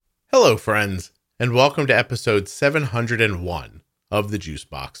Hello, friends, and welcome to episode 701 of the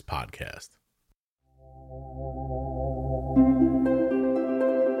Juicebox Podcast.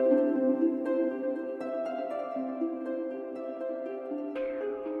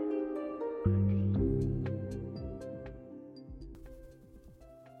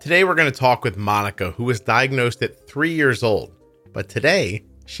 Today we're going to talk with Monica, who was diagnosed at 3 years old, but today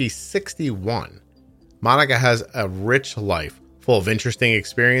she's 61. Monica has a rich life full of interesting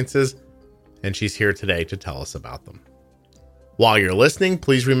experiences, and she's here today to tell us about them. While you're listening,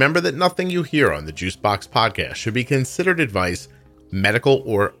 please remember that nothing you hear on the Juicebox Podcast should be considered advice, medical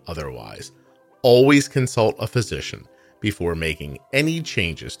or otherwise. Always consult a physician before making any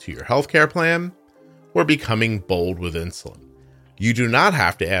changes to your healthcare plan or becoming bold with insulin. You do not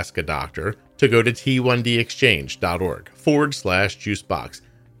have to ask a doctor to go to t1dexchange.org/juicebox.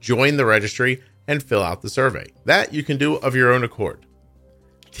 Join the registry and fill out the survey. That you can do of your own accord.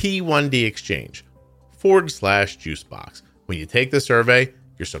 T1dexchange.org/juicebox. When you take the survey,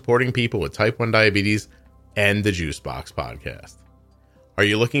 you're supporting people with type 1 diabetes and the Juicebox Podcast. Are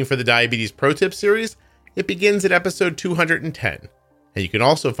you looking for the Diabetes Pro Tip series? It begins at episode 210, and you can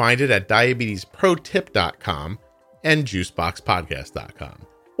also find it at diabetesprotip.com and juiceboxpodcast.com,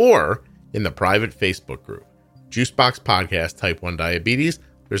 or in the private Facebook group, Juicebox Podcast Type 1 Diabetes.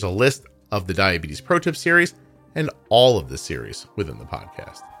 There's a list of the Diabetes Pro Tip series and all of the series within the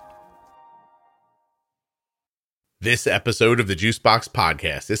podcast. This episode of the Juicebox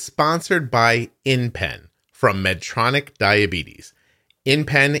Podcast is sponsored by InPen from Medtronic Diabetes.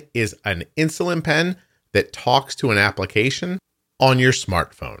 InPen is an insulin pen that talks to an application on your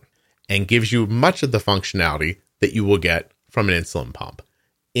smartphone and gives you much of the functionality that you will get from an insulin pump.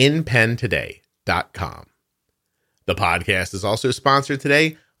 InPentoday.com. The podcast is also sponsored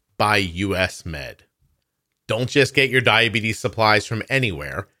today by US Med. Don't just get your diabetes supplies from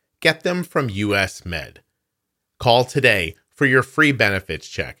anywhere. Get them from US Med. Call today for your free benefits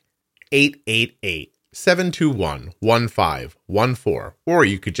check, 888-721-1514, or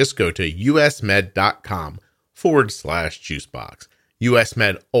you could just go to usmed.com/juicebox. US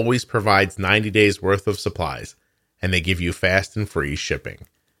Med always provides 90 days worth of supplies, and they give you fast and free shipping.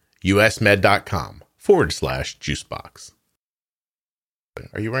 usmed.com/juicebox.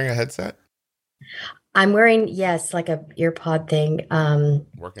 Are you wearing a headset? I'm wearing, yes, like a earpod thing,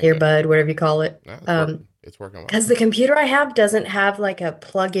 earbud, whatever you call it. No, it's working well. Because the computer I have doesn't have like a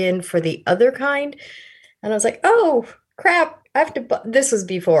plug-in for the other kind. And I was like, oh, crap. This was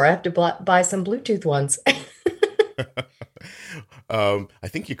before. I have to buy some Bluetooth ones. I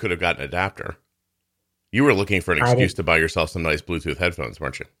think you could have gotten an adapter. You were looking for an excuse to buy yourself some nice Bluetooth headphones,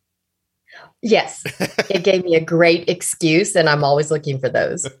 weren't you? Yes. It gave me a great excuse, and I'm always looking for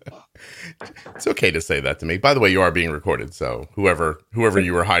those. It's okay to say that to me. By the way, you are being recorded, so whoever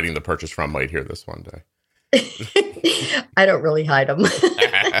you were hiding the purchase from might hear this one day. I don't really hide them.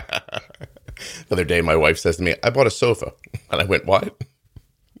 The other day, my wife says to me, I bought a sofa. And I went, what?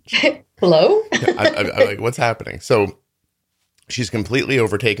 Hello? I'm like, what's happening? So she's completely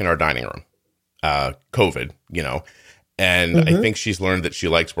overtaken our dining room. COVID, and I think she's learned that she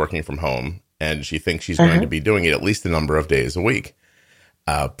likes working from home, and she thinks she's going to be doing it at least a number of days a week,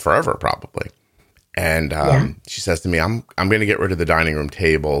 forever probably. And she says to me, I'm going to get rid of the dining room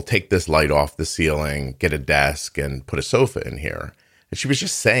table, take this light off the ceiling, get a desk, and put a sofa in here. And she was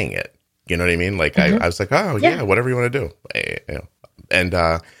just saying it. You know what I mean? Like I was like, oh yeah, whatever you want to do.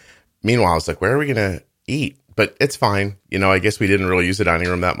 And meanwhile, I was like, where are we going to eat? But it's fine. I guess we didn't really use the dining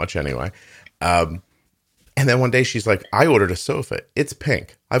room that much anyway. And then one day she's like, I ordered a sofa. It's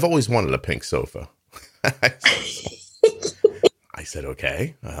pink. I've always wanted a pink sofa. I said,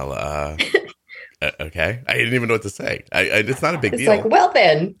 okay. Well, okay. I didn't even know what to say. It's not a big deal. It's like, well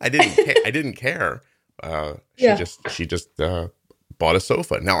then. I didn't care. She just bought a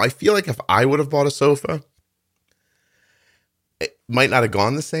sofa. Now, I feel like if I would have bought a sofa, it might not have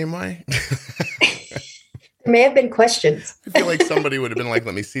gone the same way. There may have been questions. I feel like somebody would have been like,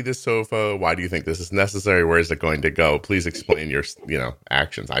 let me see this sofa. Why do you think this is necessary? Where is it going to go? Please explain your,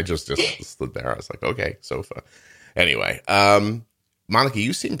 actions. I just stood there. I was like, okay, sofa. Anyway, Monica,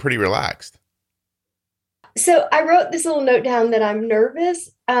 you seem pretty relaxed. So I wrote this little note down that I'm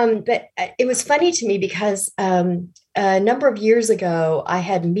nervous, but it was funny to me because a number of years ago, I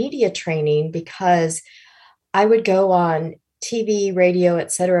had media training because I would go on TV, radio,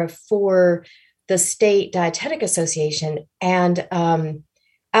 et cetera, for the State Dietetic Association. And I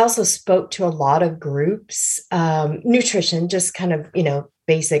also spoke to a lot of groups, nutrition, just kind of,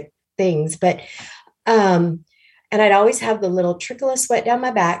 basic things. But, and I'd always have the little trickle of sweat down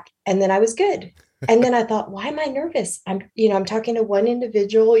my back, and then I was good. And then I thought, why am I nervous? I'm talking to one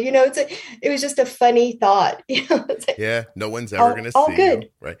individual, it was just a funny thought, it's like, Yeah, no one's ever going to all see you, good.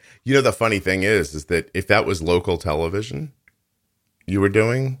 right? The funny thing is that if that was local television you were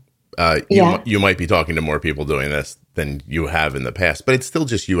doing, Yeah. you might be talking to more people doing this than you have in the past, but it's still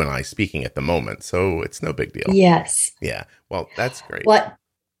just you and I speaking at the moment, so it's no big deal. Yes. Yeah, well, that's great. What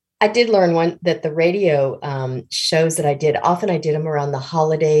I did learn one that the radio shows that I did, often I did them around the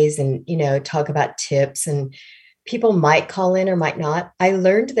holidays and, talk about tips and people might call in or might not. I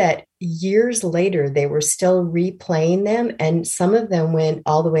learned that years later, they were still replaying them and some of them went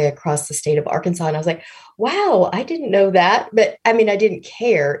all the way across the state of Arkansas. And I was like, wow, I didn't know that. But I mean, I didn't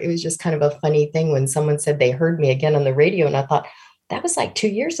care. It was just kind of a funny thing when someone said they heard me again on the radio. And I thought, that was like 2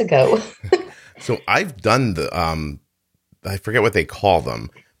 years ago. So I've done I forget what they call them,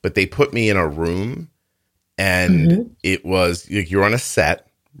 but they put me in a room and Mhm. it was you're on a set,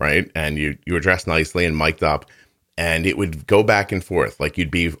 right? And you were dressed nicely and mic'd up, and it would go back and forth. Like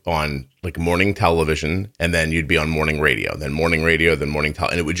you'd be on like morning television, and then you'd be on morning radio, then morning radio, then morning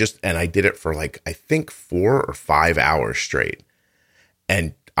and it would and I did it for like I think 4 or 5 hours straight,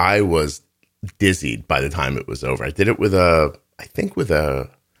 and I was dizzied by the time it was over. I did it with a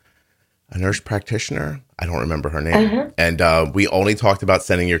nurse practitioner. I don't remember her name. Uh-huh. And we only talked about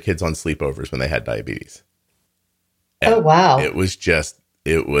sending your kids on sleepovers when they had diabetes. Oh, And wow. it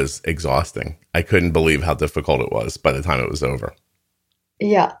was exhausting. I couldn't believe how difficult it was by the time it was over.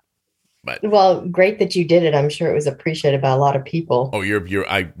 Yeah. But Well, great that you did it. I'm sure it was appreciated by a lot of people. oh,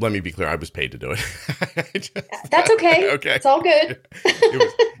 let me be clear. I was paid to do it. I just- That's okay. okay. It's all good.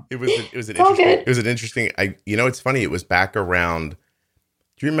 It was an It's all interesting, good. it was an interesting, it's funny. It was back around,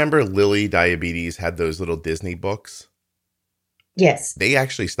 do you remember Lilly Diabetes had those little Disney books? Yes. They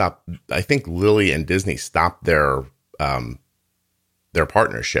actually stopped. I think Lilly and Disney stopped their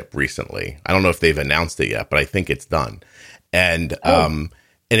partnership recently. I don't know if they've announced it yet, but I think it's done. And Oh.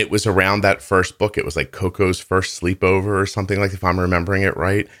 and it was around that first book. It was like Coco's first sleepover or something, like, if I'm remembering it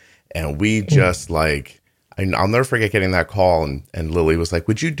right. And we just I'll never forget getting that call, and Lily was like,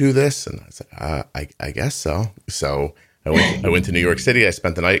 "Would you do this?" And I said, "I guess so." So I went to New York City. I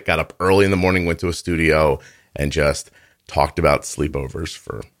spent the night, got up early in the morning, went to a studio, and just talked about sleepovers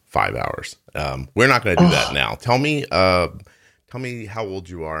for 5 hours. We're not going to do that now. Tell me how old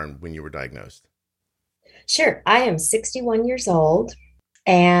you are and when you were diagnosed. Sure. I am 61 years old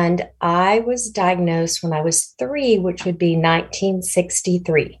and I was diagnosed when I was 3, which would be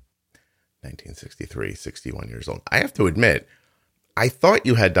 1963. 1963, 61 years old. I have to admit, I thought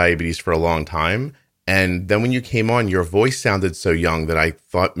you had diabetes for a long time. And then when you came on, your voice sounded so young that I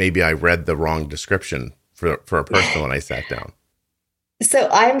thought maybe I read the wrong description for a person when I sat down. So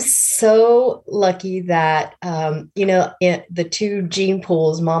I'm so lucky that, in the two gene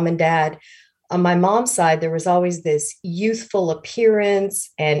pools, mom and dad, on my mom's side, there was always this youthful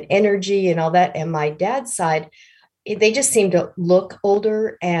appearance and energy and all that. And my dad's side, they just seemed to look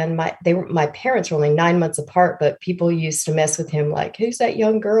older. And my parents were only 9 months apart, but people used to mess with him like, who's that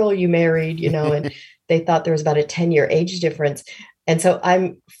young girl you married? And they thought there was about a 10-year age difference. And so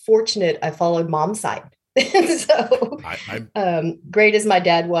I'm fortunate I followed mom's side. So great as my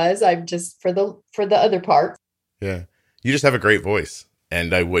dad was, I'm just for the other part. Yeah, you just have a great voice,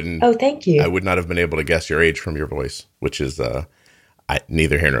 and Oh, thank I you. would not have been able to guess your age from your voice, which is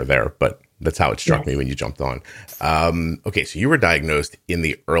neither here nor there, but that's how it struck me Yes. when you jumped on. Okay, so you were diagnosed in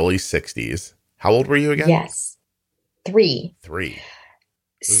the early 60s. How old were you again? Yes. 3. 3. Ooh.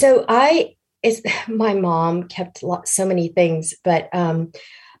 So it's my mom kept so many things, but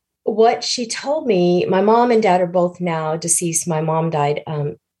what she told me, my mom and dad are both now deceased. My mom died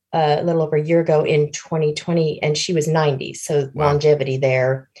a little over a year ago in 2020, and she was 90, so Wow. longevity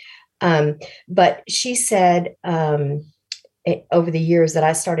there. But she said over the years that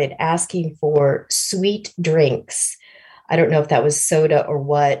I started asking for sweet drinks. I don't know if that was soda or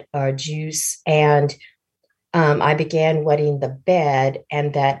what, or juice, and I began wetting the bed,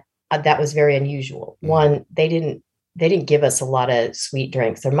 and that was very unusual. Mm. One, they didn't give us a lot of sweet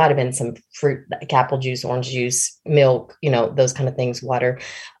drinks. There might have been some fruit, like apple juice, orange juice, milk, those kind of things, water.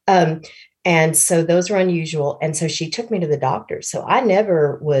 Um, and so those were unusual. And so she took me to the doctor. So I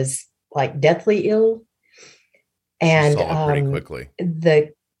never was like deathly ill. She And saw it pretty quickly. the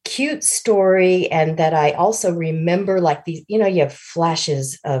cute story, and that I also remember like these, you have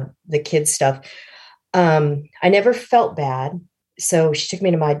flashes of the kids' stuff. I never felt bad. So she took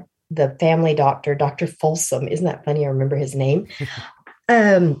me to the family doctor, Dr. Folsom. Isn't that funny? I remember his name.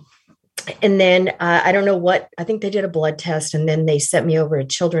 Um, and then I don't know what, I think they did a blood test, and then they sent me over to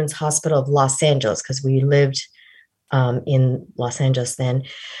Children's Hospital of Los Angeles because we lived in Los Angeles then.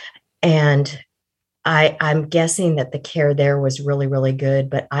 And I'm guessing that the care there was really, really good,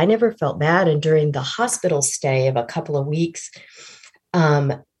 but I never felt bad. And during the hospital stay of a couple of weeks,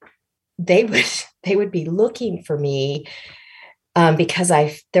 um, they would they would be looking for me because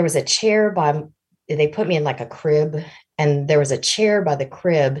I there was a chair by they put me in like a crib, and there was a chair by the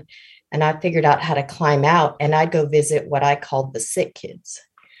crib, and I figured out how to climb out, and I'd go visit what I called the sick kids.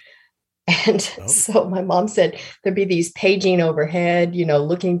 And Oh, so my mom said there'd be these paging overhead,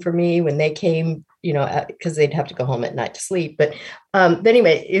 looking for me when they came, because they'd have to go home at night to sleep. But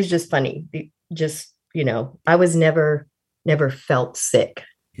anyway, it was just funny. Just, I was never felt sick.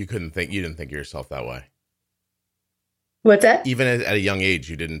 you didn't think of yourself that way. What's that? Even at a young age,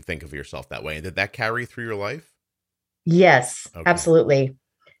 you didn't think of yourself that way. Did that carry through your life? Yes, Okay. absolutely.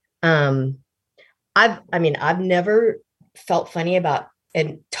 Um, I've never felt funny about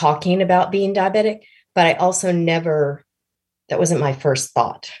and talking about being diabetic, but I also never, that wasn't my first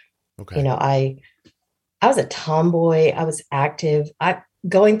thought. You Okay. know, I was a tomboy. I was active. I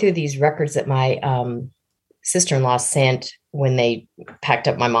going through these records that my sister-in-law sent when they packed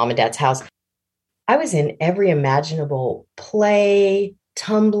up my mom and dad's house. I was in every imaginable play,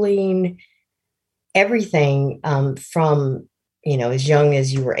 tumbling, everything from as young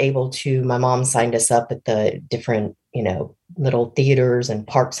as you were able to. My mom signed us up at the different little theaters and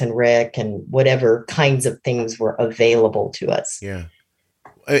parks and rec and whatever kinds of things were available to us. Yeah.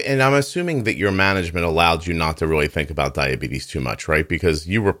 And I'm assuming that your management allowed you not to really think about diabetes too much, right? Because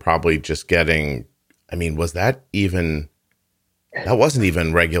you were probably just getting, I mean, that wasn't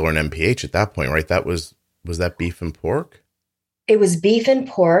even regular and MPH at that point, right? Was that beef and pork? It was beef and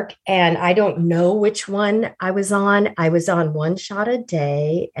pork, and I don't know which one I was on. I was on one shot a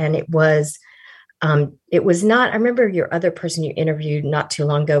day, and it was not. I remember your other person you interviewed not too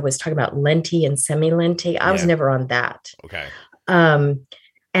long ago was talking about lenti and semi-lenti. I was Yeah. never on that. Okay. Um,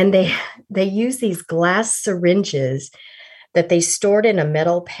 and they use these glass syringes that they stored in a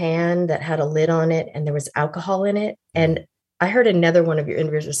metal pan that had a lid on it, and there was alcohol in it. Mhm. And I heard another one of your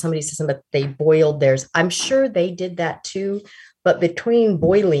interviews where somebody said something, but they boiled theirs. I'm sure they did that too, but between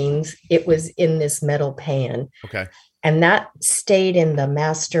boilings, it was in this metal pan. Okay. And that stayed in the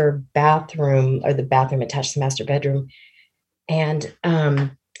master bathroom, or the bathroom attached to the master bedroom. And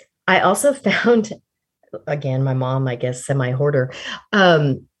I also found, again, my mom, I guess, semi hoarder,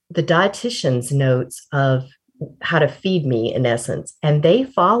 the dietitian's notes of how to feed me, in essence. And they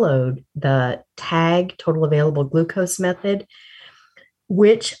followed the TAG, total available glucose method,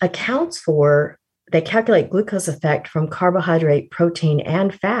 which accounts for, they calculate glucose effect from carbohydrate, protein,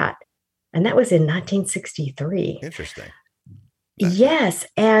 and fat. And that was in 1963. Interesting. That, Yes.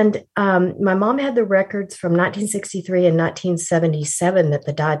 And my mom had the records from 1963 and 1977 that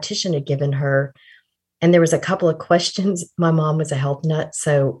the dietitian had given her. And there was a couple of questions. My mom was a health nut,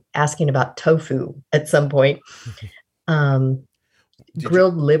 so asking about tofu at some point. Um, did you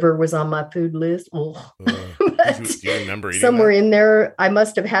Grilled liver was on my food list. do you remember eating Somewhere that? in there, I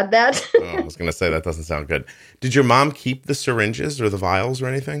must have had that. Oh, I was going to say that doesn't sound good. Did your mom keep the syringes or the vials or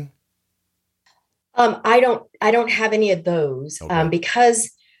anything? I don't have any of those Okay.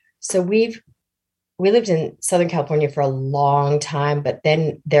 because so we lived in Southern California for a long time, but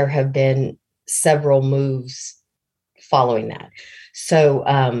then there have been several moves following that. So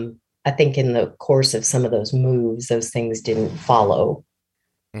I think in the course of some of those moves, those things didn't follow.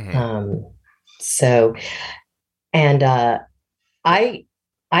 Hmm. Um, so and I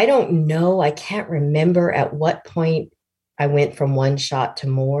I don't know. I can't remember at what point I went from one shot to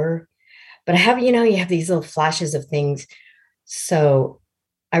more, but I have, you have these little flashes of things. So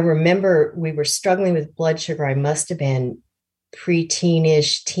I remember we were struggling with blood sugar. I must have been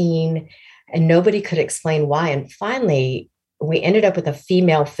preteenish, teen, and nobody could explain why. And finally, we ended up with a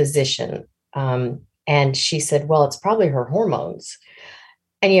female physician. And she said, well, it's probably her hormones.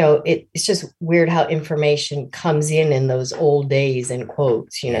 And, it's just weird how information comes in those old days, in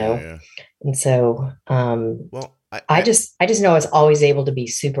quotes, Yeah, yeah. And so Well, I just know I was always able to be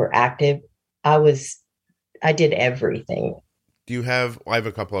super active. I was, I did everything. I have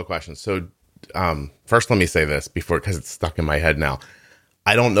a couple of questions. So, first, let me say this before, because it's stuck in my head now.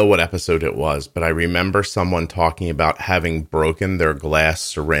 I don't know what episode it was, but I remember someone talking about having broken their glass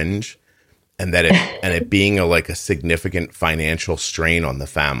syringe and it being like a significant financial strain on the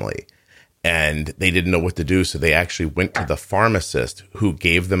family. And they didn't know what to do. So they actually went to the pharmacist who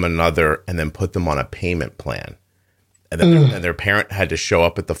gave them another and then put them on a payment plan. And then and their parent had to show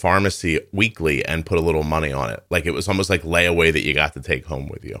up at the pharmacy weekly and put a little money on it. Like it was almost like layaway that you got to take home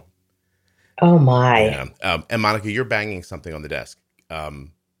with you. Oh my. Yeah. And Monica, you're banging something on the desk. I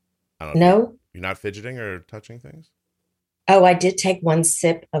don't know if No. you're not fidgeting or touching things. Oh, I did take one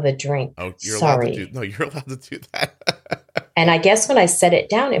sip of a drink. Oh, you're allowed to do. Sorry. No, you're allowed to do that. And I guess when I set it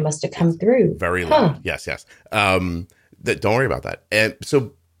down, it must have come It's through. very Huh. loud. Yes, yes. That don't worry about that. And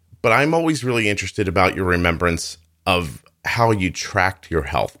so, but I'm always really interested about your remembrance of how you tracked your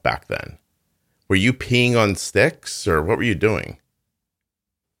health back then. Were you peeing on sticks, or what were you doing?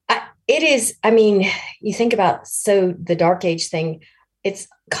 It is, I mean, you think about so the dark age thing, it's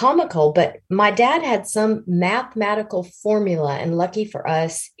comical, but my dad had some mathematical formula, and lucky for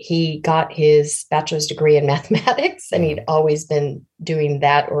us, he got his bachelor's degree in mathematics, and Mm-hmm. he'd always been doing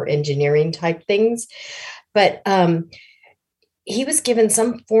that or engineering type things. But he was given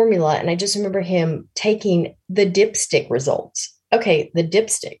some formula, and I just remember him taking the dipstick results. Okay, the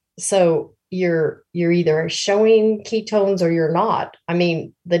dipstick. So you're either showing ketones or you're not. I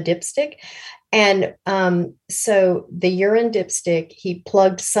mean, the dipstick. And so the urine dipstick, he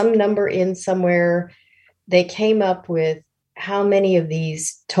plugged some number in somewhere. They came up with how many of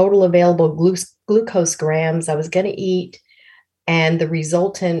these total available glucose grams I was going to eat and the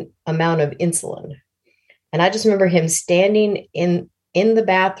resultant amount of insulin. And I just remember him standing in the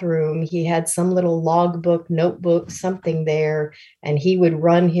bathroom. He had some little logbook, notebook, something there, and he would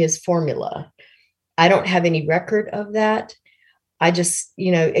run his formula. I don't have any record of that. I just,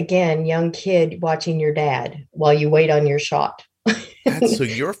 again, young kid watching your dad while you wait on your shot. That's so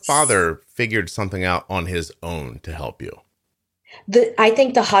your father figured something out on his own to help you. I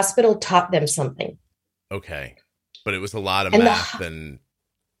think the hospital taught them something. Okay. But it was a lot of And math and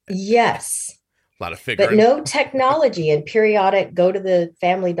yes, a lot of but figuring. no technology and periodic go to the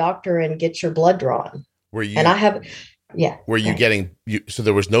family doctor and get your blood drawn. Were And I you have, yeah. were you Right. getting you so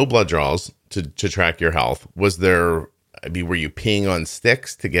there was no blood draws to track your health. Was there, I mean, were you peeing on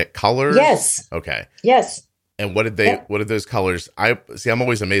sticks to get colors? Yes. Okay. Yes. And what did they Yep. what did those colors, I see, I'm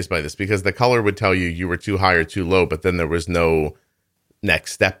always amazed by this because the color would tell you you were too high or too low, but then there was no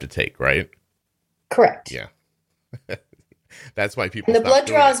next step to take, right? Correct. Yeah. That's why people And the stop blood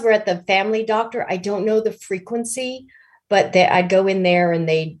doing it. draws were at the family doctor. I don't know the frequency, but I'd go in there and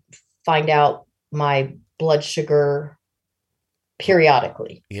they'd find out my blood sugar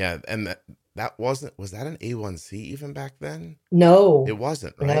periodically. Yeah, and that wasn't, was that an A1C even back then? It No,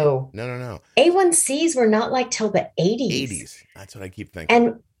 wasn't, right? no. No, no, no. A1Cs were not like till the 80s. 80s. That's what I keep thinking.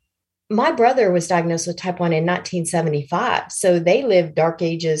 And my brother was diagnosed with type 1 in 1975. So they lived dark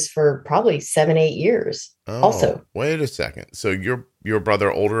ages for probably 7, 8 years. Oh, Also, wait a second. So your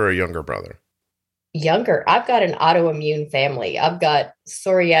brother older or younger brother? younger. I've got an autoimmune family. I've got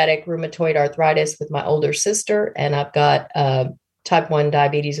psoriatic rheumatoid arthritis with my older sister, and I've got type 1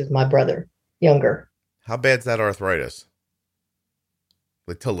 diabetes with my brother, younger. How bad's that arthritis?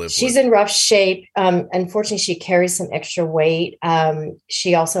 Like to live She's with? in rough shape. Unfortunately, she carries some extra weight.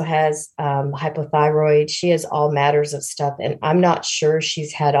 She also has hypothyroid. She has all matters of stuff, and I'm not sure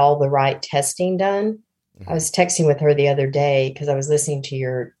she's had all the right testing done. I Mhm. was texting with her the other day because I was listening to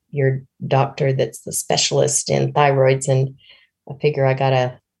your doctor that's the specialist in thyroids, and I figure I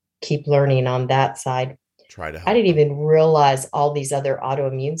gotta keep learning on that side. Try to I help didn't them even realize all these other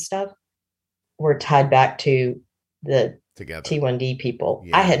autoimmune stuff were tied back to the together. T1D people.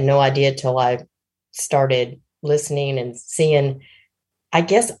 I Yeah. had no idea till I started listening and seeing. I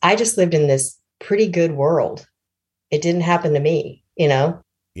guess I just lived in this pretty good world. It didn't happen to me. Yeah.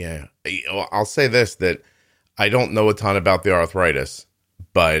 Well, I'll say this, that I don't know a ton about the arthritis,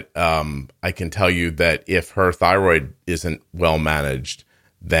 but I can tell you that if her thyroid isn't well managed,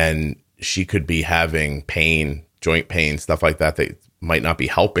 then she could be having pain, joint pain, stuff like that that might not be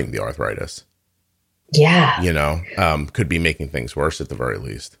helping the arthritis. Yeah. Could be making things worse at the very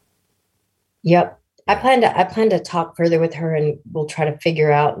least. Yep. I Yeah. plan to I plan to talk further with her and we'll try to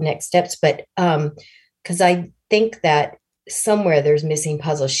figure out next steps. But because I think that somewhere there's missing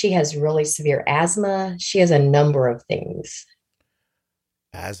puzzles. She has really severe asthma. She has a number of things.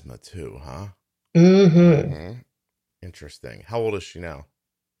 Asthma too, huh? Hmm. Hmm. Interesting. How old is she now?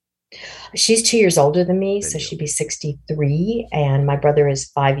 She's 2 years older than me, Than so you. she'd be 63, and my brother is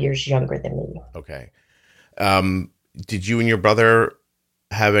 5 years younger than me. Okay. Um, did you and your brother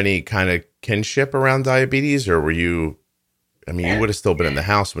have any kind of kinship around diabetes, or were you, I mean, you would have still been in the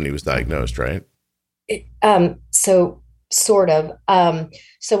house when he was diagnosed, right? So sort of.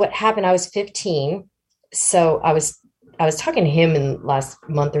 So what happened? I was 15. So I was talking to him in the last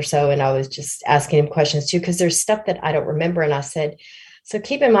month or so, and I was just asking him questions too, because there's stuff that I don't remember. And I said, so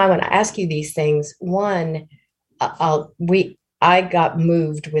keep in mind when I ask you these things, one, I got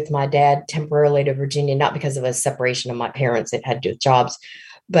moved with my dad temporarily to Virginia, not because of a separation of my parents, it had to do with jobs,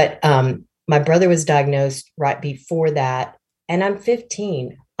 but my brother was diagnosed right before that, and I'm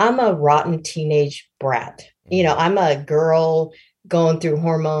 15. I'm a rotten teenage brat. I'm a girl going through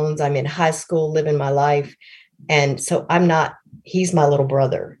hormones. I'm in high school, living my life. And so he's my little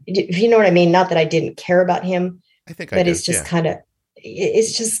brother. If you know what I mean? Not that I didn't care about him, I think I but do. Yeah.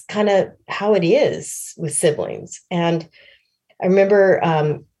 It's just kind of how it is with siblings. And I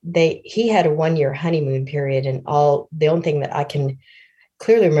remember he had a 1 year honeymoon period, and the only thing that I can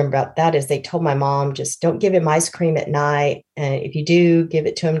clearly remember about that is they told my mom, just don't give him ice cream at night. And if you do, give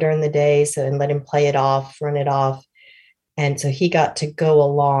it to him during the day. And let him play it off, run it off. And so he got to go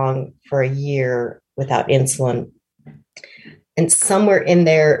along for a year without insulin. And somewhere in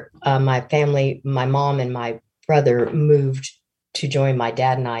there, my family, my mom and my brother moved to join my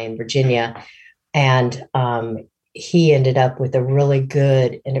dad and I in Virginia. And he ended up with a really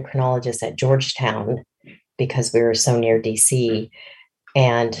good endocrinologist at Georgetown because we were so near DC.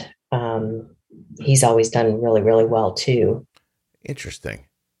 And he's always done really, really well too. Interesting.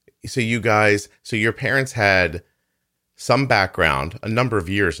 So your parents had some background, a number of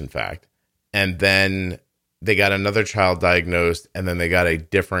years, in fact, and then they got another child diagnosed, and then they got a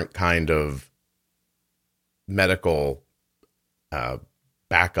different kind of medical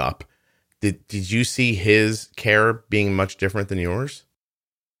backup. Did you see his care being much different than yours?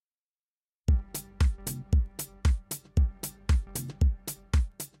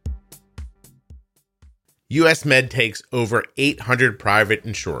 US Med takes over 800 private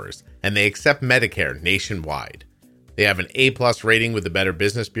insurers, and they accept Medicare nationwide. They have an A+ rating with the Better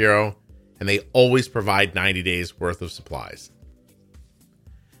Business Bureau, and they always provide 90 days worth of supplies.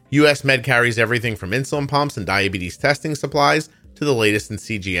 US Med carries everything from insulin pumps and diabetes testing supplies to the latest in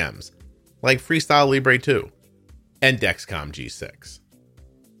CGMs, like Freestyle Libre 2 and Dexcom G6.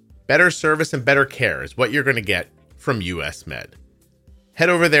 Better service and better care is what you're going to get from US Med. Head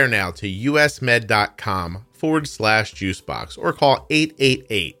over there now to usmed.com/juicebox or call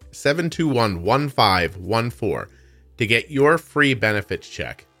 888-721-1514 to get your free benefits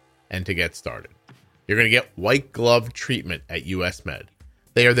check and to get started. You're going to get white glove treatment at US Med.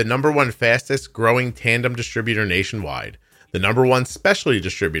 They are the #1 fastest growing tandem distributor nationwide, the #1 specialty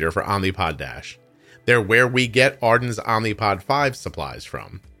distributor for Omnipod DASH. They're where we get Arden's Omnipod 5 supplies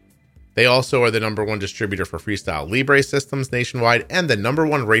from. They also are the #1 distributor for Freestyle Libre systems nationwide and the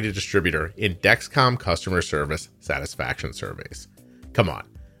 #1 rated distributor in Dexcom customer service satisfaction surveys. Come on,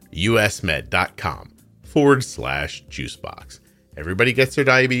 usmed.com/juicebox. Everybody gets their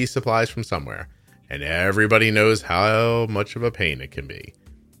diabetes supplies from somewhere, and everybody knows how much of a pain it can be.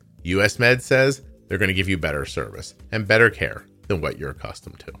 US Med says they're going to give you better service and better care than what you're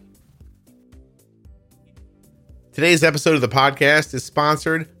accustomed to. Today's episode of the podcast is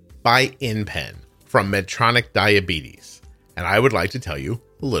sponsored by InPen from Medtronic Diabetes, and I would like to tell you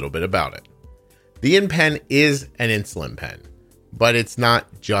a little bit about it. The InPen is an insulin pen, but it's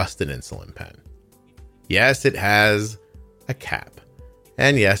not just an insulin pen. Yes, it has a cap,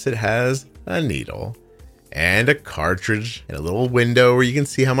 and yes, it has a needle, and a cartridge, and a little window where you can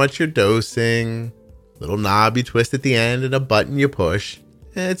see how much you're dosing, little knob you twist at the end, and a button you push.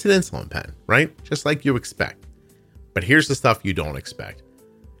 It's an insulin pen, right? Just like you expect. But here's the stuff you don't expect.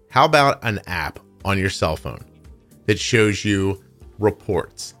 How about an app on your cell phone that shows you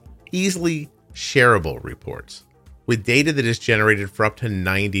reports, easily shareable reports, with data that is generated for up to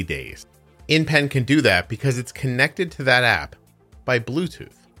 90 days? InPen can do that because it's connected to that app by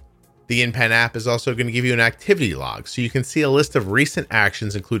Bluetooth. The InPen app is also going to give you an activity log so you can see a list of recent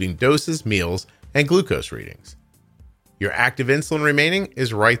actions, including doses, meals, and glucose readings. Your active insulin remaining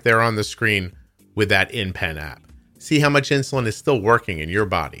is right there on the screen with that InPen app. See how much insulin is still working in your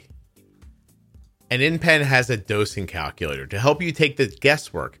body. And InPen has a dosing calculator to help you take the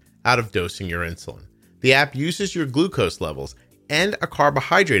guesswork out of dosing your insulin. The app uses your glucose levels and a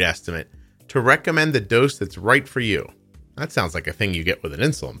carbohydrate estimate to recommend the dose that's right for you. That sounds like a thing you get with an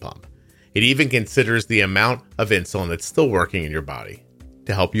insulin pump. It even considers the amount of insulin that's still working in your body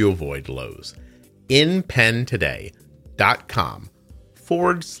to help you avoid lows.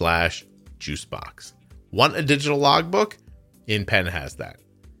 InPentoday.com/juicebox. Want a digital logbook? InPen has that.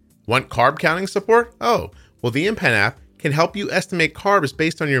 Want carb counting support? Oh, well, the InPen app can help you estimate carbs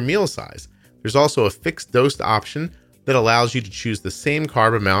based on your meal size. There's also a fixed dose option that allows you to choose the same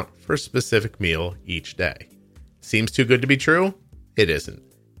carb amount for a specific meal each day. Seems too good to be true? It isn't.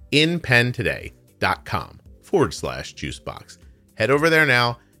 InPentoday.com/juicebox. Head over there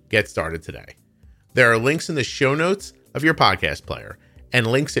now. Get started today. There are links in the show notes of your podcast player and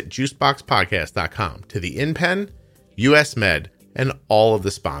links at juiceboxpodcast.com to the InPen, US Med, and all of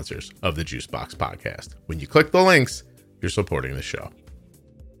the sponsors of the Juicebox podcast. When you click the links, you're supporting the show.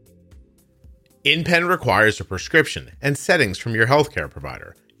 InPen requires a prescription and settings from your healthcare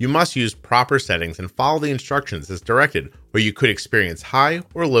provider. You must use proper settings and follow the instructions as directed, or you could experience high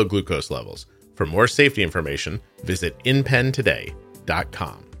or low glucose levels. For more safety information, visit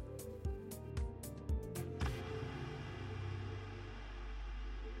InPenToday.com.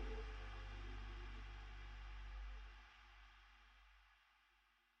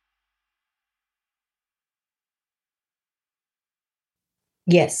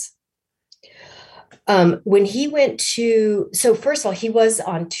 Yes. When he went to, so first of all, he was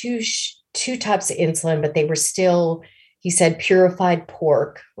on two types of insulin, but they were still, he said purified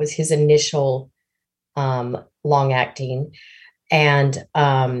pork was his initial long acting. And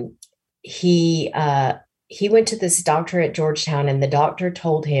he went to this doctor at Georgetown, and the doctor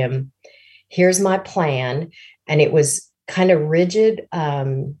told him, here's my plan. And it was kind of rigid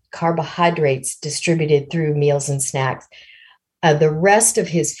carbohydrates distributed through meals and snacks. The rest of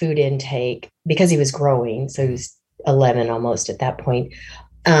his food intake, because he was growing, so he was 11 almost at that point,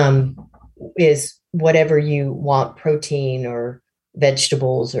 is whatever you want, protein or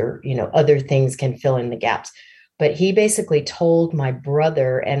vegetables or, other things can fill in the gaps. But he basically told my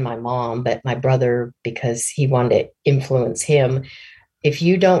brother and my mom, but my brother, because he wanted to influence him, if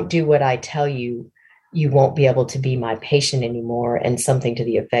you don't do what I tell you, you won't be able to be my patient anymore, and something to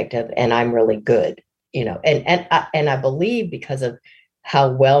the effect of, and I'm really good. And I believe because of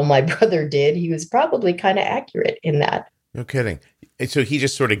how well my brother did, he was probably kind of accurate in that. No kidding. And so he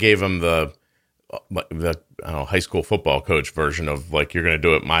just sort of gave him the high school football coach version of like, you're going to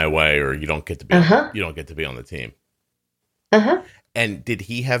do it my way, or you don't get to be you don't get to be on the team. And did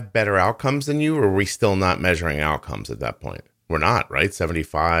he have better outcomes than you, or were we still not measuring outcomes at that point? We're not, right?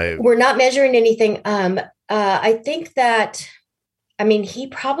 75. We're not measuring anything. I think that, he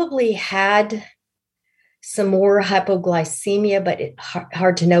probably had some more hypoglycemia, but it's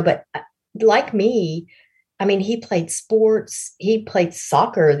hard to know. But like me, he played sports. He played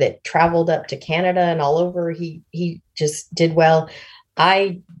soccer that traveled up to Canada and all over. He just did well.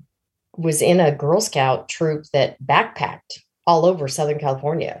 I was in a Girl Scout troop that backpacked all over Southern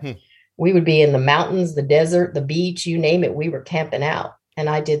California. We would be in the mountains, the desert, the beach, you name it. We were camping out, and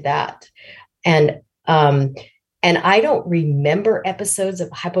I did that. And I don't remember episodes of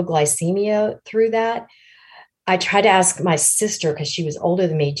hypoglycemia through that. I tried to ask my sister, because she was older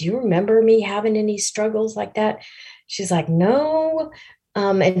than me, do you remember me having any struggles like that? She's like, no.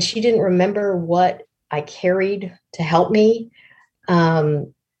 And she didn't remember what I carried to help me.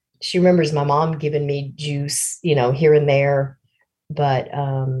 She remembers my mom giving me juice, here and there. But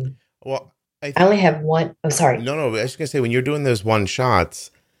well, I only have one. Oh, sorry. No, I was just going to say, when you're doing those one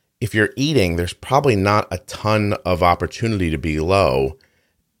shots, if you're eating, there's probably not a ton of opportunity to be low.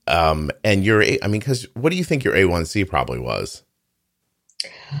 And because what do you think your A1C probably was?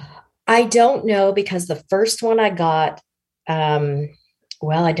 I don't know, because the first one I got, I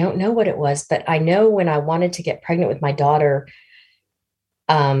don't know what it was, but I know when I wanted to get pregnant with my daughter,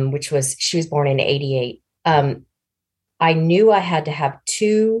 she was born in 88. I knew I had to have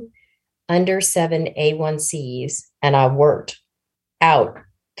 2 under 7 A1Cs, and I worked out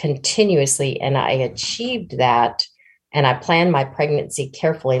continuously, and I achieved that. And I planned my pregnancy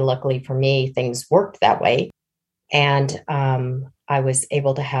carefully. Luckily for me, things worked that way. And I was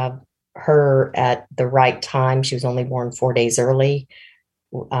able to have her at the right time. She was only born 4 days early.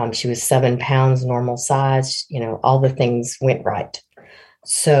 She was 7 pounds, normal size. All the things went right.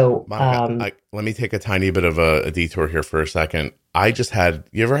 So let me take a tiny bit of a detour here for a second.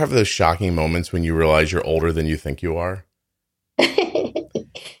 You ever have those shocking moments when you realize you're older than you think you are?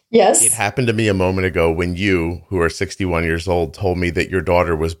 Yes. It happened to me a moment ago when you, who are 61 years old, told me that your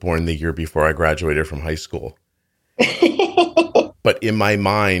daughter was born the year before I graduated from high school. But in my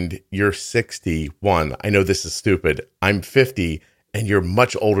mind, you're 61. I know this is stupid. I'm 50, and you're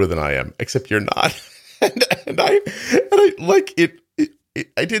much older than I am, except you're not. and I like it.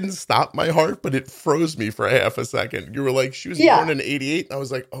 I didn't stop my heart, but it froze me for half a second. You were like, she was born in 88. And I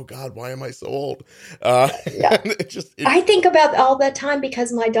was like, oh God, why am I so old? I think about all that time,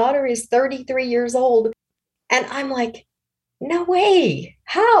 because my daughter is 33 years old. And I'm like, no way.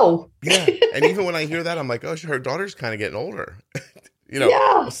 How? Yeah. And even when I hear that, I'm like, oh, her daughter's kind of getting older.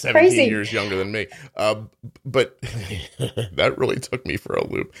 17 crazy. Years younger than me. But that really took me for a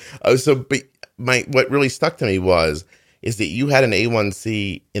loop. What really stuck to me is that you had an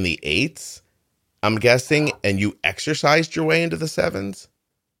A1C in the 8s, I'm guessing, and you exercised your way into the 7s?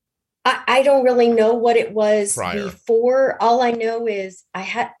 I don't really know what it was prior. Before. All I know is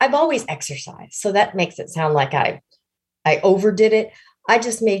I've always exercised. So that makes it sound like I overdid it. I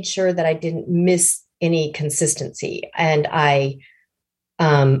just made sure that I didn't miss any consistency. And I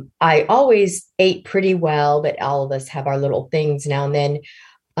always ate pretty well, but all of us have our little things now and then.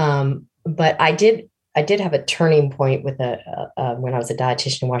 But I did have a turning point with when I was a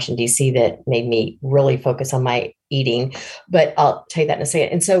dietitian in Washington D.C. that made me really focus on my eating. But I'll tell you that in a second.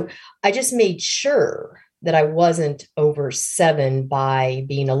 And so I just made sure that I wasn't over 7 by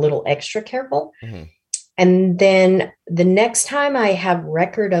being a little extra careful. Hmm. And then the next time I have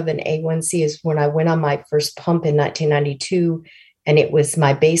record of an A1C is when I went on my first pump in 1992, and it was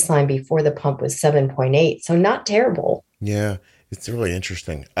my baseline before the pump was 7.8. So not terrible. Yeah, it's really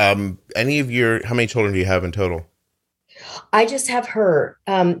interesting. How many children do you have in total? I just have her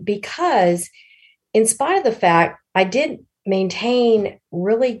because, in spite of the fact I did maintain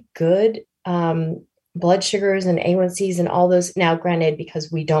really good blood sugars and A1Cs and all those. Now, granted, because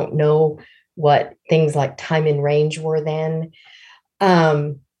we don't know what things like time in range were then,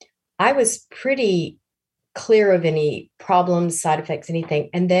 um, I was pretty clear of any problems, side effects, anything.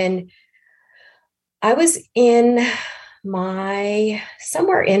 And then I was in my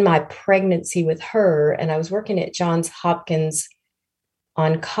somewhere in my pregnancy with her, and I was working at Johns Hopkins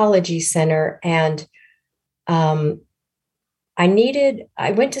Oncology Center, and um,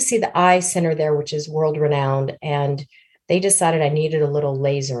 I went to see the eye center there, which is world renowned, and they decided I needed a little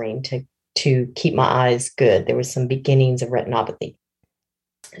lasering to keep my eyes good. There was some beginnings of retinopathy.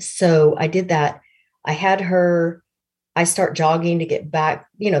 So I did that. I had her, I start jogging to get back,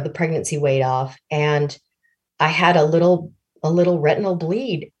 the pregnancy weight off. And I had a little retinal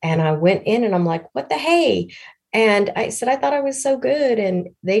bleed. And I went in and I'm like, what the hey? And I said, I thought I was so good. And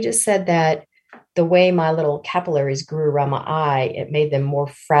they just said that the way my little capillaries grew around my eye, it made them more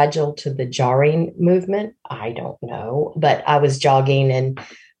fragile to the jarring movement. I don't know, but I was jogging, and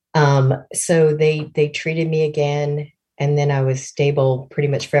so they treated me again, and then I was stable pretty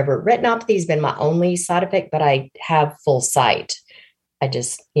much forever. Retinopathy has been my only side effect, but I have full sight. I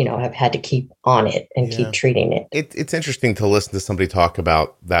just, have had to keep on it and keep Yeah. treating it. It's interesting to listen to somebody talk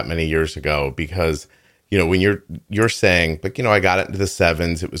about that many years ago because, when you're saying, like, I got it into the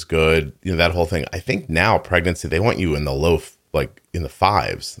 7s, it was good, that whole thing. I think now pregnancy, they want you in the like in the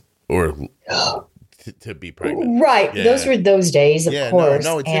 5s or to be pregnant. Right. Yeah. Those were those days, of course.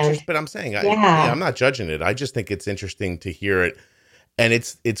 No, it's And interesting. But I'm saying, yeah, I'm not judging it. I just think it's interesting to hear it. And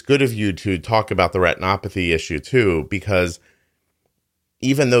it's good of you to talk about the retinopathy issue too, because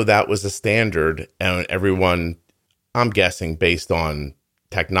even though that was a standard and everyone, I'm guessing based on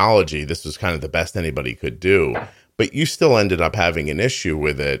technology, this was kind of the best anybody could do, but you still ended up having an issue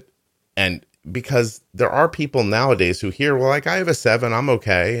with it. And because there are people nowadays who hear, well, like I have a 7, I'm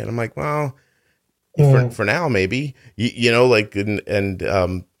okay. And I'm like, well, for now, maybe, like, and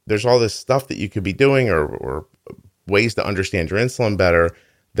there's all this stuff that you could be doing or ways to understand your insulin better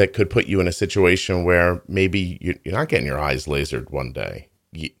that could put you in a situation where maybe you're not getting your eyes lasered one day,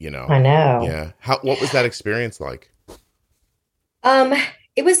 I know. Yeah. What was that experience like? Um,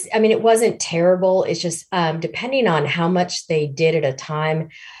 it was, I mean, it wasn't terrible. It's just depending on how much they did at a time,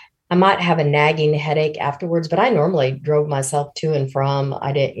 I might have a nagging headache afterwards, but I normally drove myself to and from.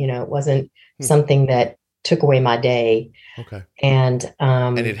 I didn't, it wasn't something that took away my day. Okay. And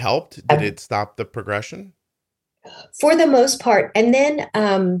And it helped? Did it stop the progression? for the most part. And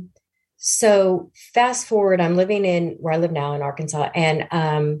then so fast forward, I'm living in where I live now in Arkansas, and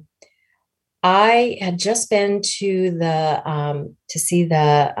I had just been to see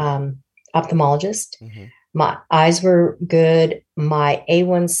the ophthalmologist. Mm-hmm. My eyes were good. My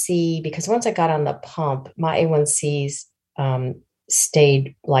A1C, because once I got on the pump, my A1Cs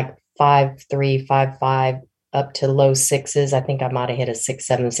stayed like 5.3, 5.5 up to low 6s. I think I might have hit a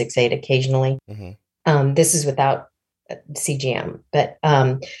 6.7, 6.8 occasionally. Mm-hmm. This is without CGM. But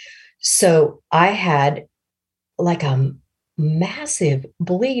so I had like a massive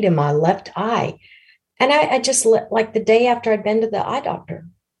bleed in my left eye. And I just like the day after I'd been to the eye doctor.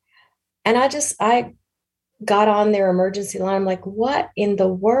 And I got on their emergency line. I'm like, what in the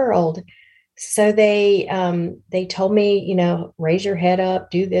world? So they told me, raise your head up,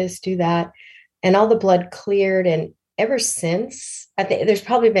 do this, do that. And all the blood cleared. And ever since, I think there's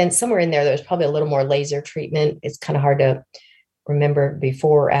probably been somewhere in there, there's probably a little more laser treatment. It's kind of hard to remember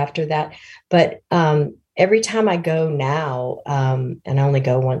before or after that. But every time I go now, and I only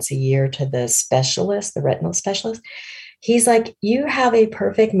go once a year to the specialist, the retinal specialist, he's like, you have a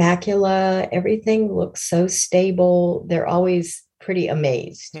perfect macula. Everything looks so stable. They're always pretty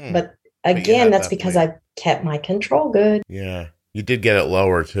amazed. But again, that's because I've kept my control good. Yeah. You did get it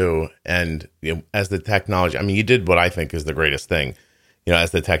lower too. And as the technology, I mean, you did what I think is the greatest thing.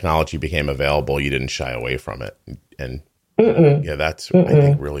 As the technology became available, you didn't shy away from it. And yeah, that's, I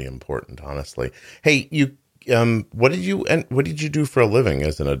think, really important, honestly. Hey, what did you do for a living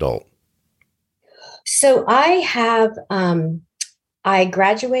as an adult? So I have I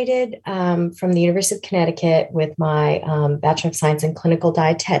graduated from the University of Connecticut with my Bachelor of Science in Clinical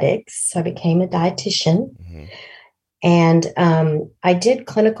Dietetics. So I became a dietitian. Hmm. And I did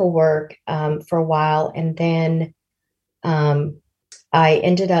clinical work for a while. And then um, I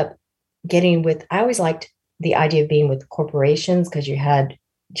ended up getting with, I always liked the idea of being with corporations because you had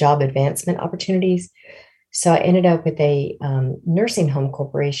job advancement opportunities. So I ended up with a nursing home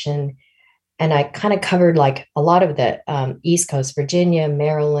corporation, and I kind of covered like a lot of the East Coast, Virginia,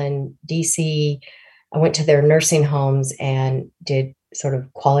 Maryland, DC. I went to their nursing homes and did sort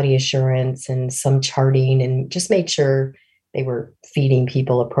of quality assurance and some charting and just made sure they were feeding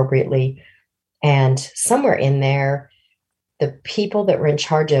people appropriately. And somewhere in there, the people that were in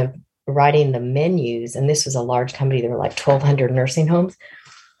charge of writing the menus, and this was a large company, there were like 1,200 nursing homes,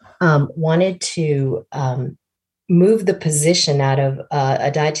 wanted to move the position out of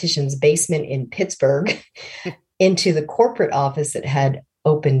a dietitian's basement in Pittsburgh into the corporate office that had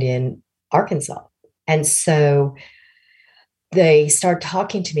opened in Arkansas. And so they started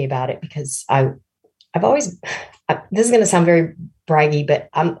talking to me about it because I've always, this is going to sound very braggy, but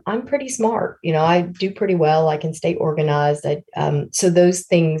I'm pretty smart. You know, I do pretty well. I can stay organized. So those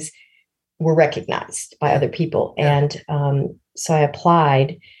things were recognized by other people. Yeah. And so I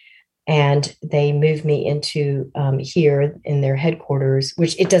applied, and they moved me into here in their headquarters,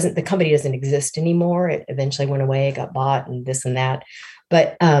 which the company doesn't exist anymore. It eventually went away, it got bought and this and that.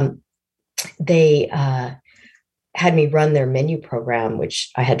 But they had me run their menu program,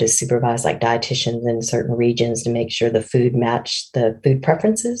 which I had to supervise like dietitians in certain regions to make sure the food matched the food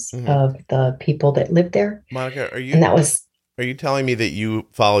preferences of the people that lived there. Monica, And that was, are you telling me that you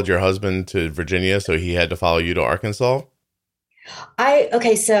followed your husband to Virginia, so he had to follow you to Arkansas?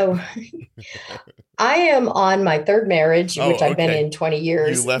 okay, so I am on my third marriage, which I've been Okay. in 20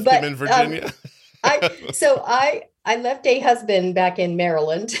 years. You left But him in Virginia? I left a husband back in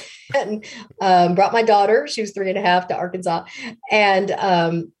Maryland and brought my daughter, she was 3.5, to Arkansas. And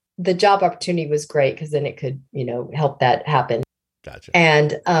the job opportunity was great because then it could, help that happen. Gotcha.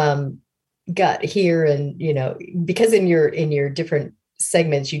 And got here, and because in your different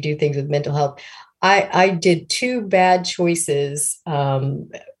segments you do things with mental health. I did two bad choices. Who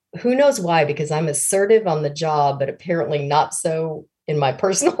knows why? Because I'm assertive on the job, but apparently not so in my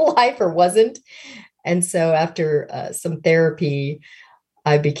personal life, or wasn't. And so after some therapy,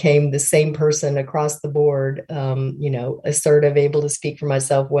 I became the same person across the board, assertive, able to speak for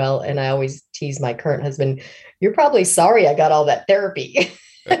myself well. And I always tease my current husband, you're probably sorry I got all that therapy.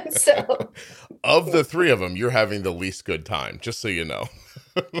 So, of the three of them, you're having the least good time, just so you know.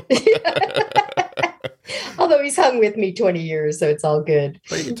 Although he's hung with me 20 years, so it's all good.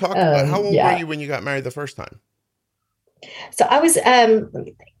 But you talk about how old were you when you got married the first time? So I was, let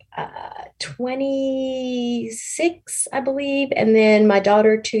me think, 26, I believe. And then my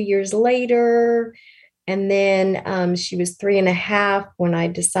daughter 2 years later. And then she was 3.5 when I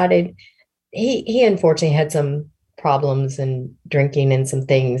decided he unfortunately had some problems and drinking and some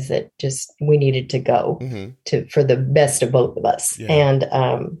things that just we needed to go for the best of both of us. Yeah. And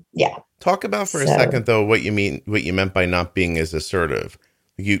Talk about for a second though what you meant by not being as assertive.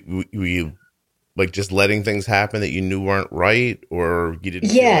 You like just letting things happen that you knew weren't right, or you didn't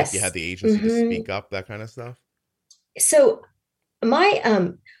feel like you had the agency to speak up, that kind of stuff? So my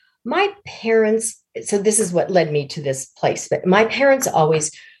parents, so this is what led me to this place, but my parents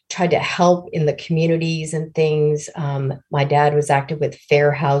always tried to help in the communities and things. My dad was active with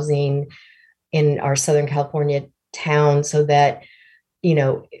fair housing in our Southern California town, so that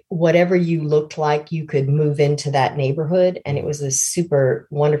whatever you looked like, you could move into that neighborhood. And it was a super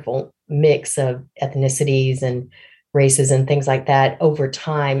wonderful mix of ethnicities and races and things like that over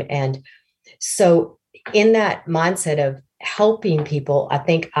time. And so in that mindset of helping people, I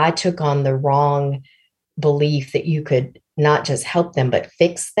think I took on the wrong belief that you could not just help them, but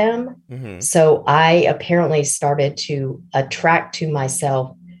fix them. So I apparently started to attract to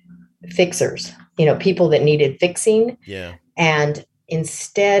myself fixers, people that needed fixing. Yeah. And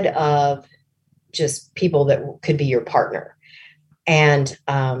instead of just people that could be your partner. And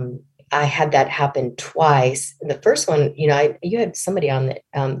I had that happen twice. The first one, you had somebody on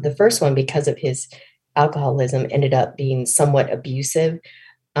the first one, because of his alcoholism, ended up being somewhat abusive,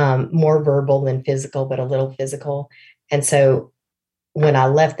 more verbal than physical, but a little physical. And so when I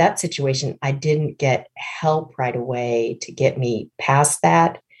left that situation, I didn't get help right away to get me past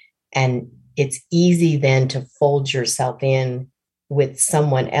that. And it's easy then to fold yourself in with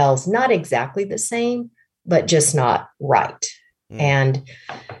someone else, not exactly the same, but just not right. And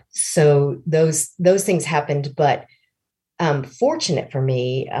so those things happened. But fortunate for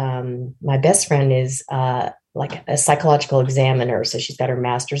me, my best friend is like a psychological examiner. So she's got her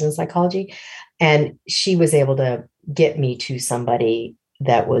master's in psychology. And she was able to get me to somebody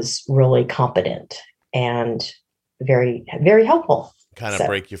that was really competent and very, very helpful. Kind of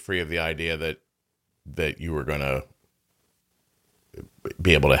break you free of the idea that you were going to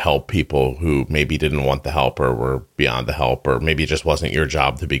be able to help people who maybe didn't want the help or were beyond the help, or maybe it just wasn't your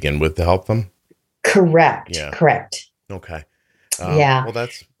job to begin with to help them. Correct. Yeah. Correct. Okay. Yeah. Well,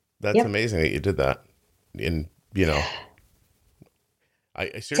 that's Yep. amazing that you did that. And, I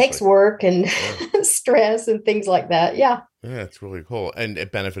seriously, Takes work and yeah. stress and things like that. Yeah. Yeah, it's really cool. And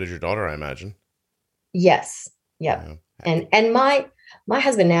it benefited your daughter, I imagine. Yes. Yep. Yeah. And my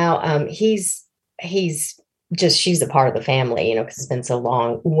husband now, he's just, she's a part of the family, because it's been so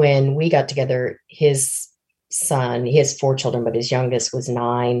long. When we got together, his son, he has 4 children, but his youngest was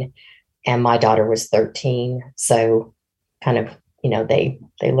 9 and my daughter was 13. So kind of, they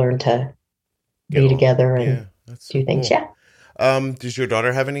learn to be together and do things. Cool. Yeah. Does your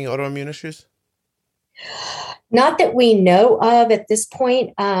daughter have any autoimmune issues? Not that we know of at this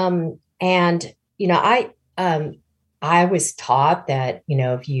point. And, I was taught that,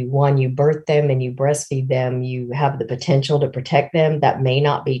 if you birth them and you breastfeed them, you have the potential to protect them. That may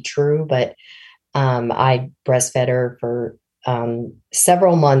not be true, but I breastfed her for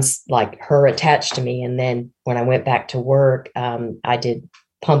several months, like her attached to me. And then when I went back to work, I did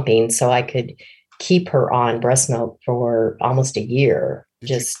pumping so I could keep her on breast milk for almost a year,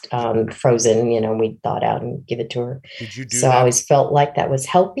 frozen, we thawed out and give it to her. Did you do so that? I always felt like that was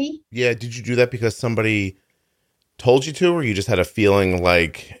healthy. Yeah. Did you do that because somebody told you to, or you just had a feeling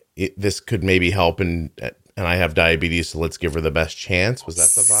like this could maybe help and I have diabetes, so let's give her the best chance? Was that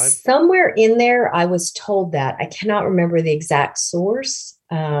the vibe? Somewhere in there, I was told that. I cannot remember the exact source.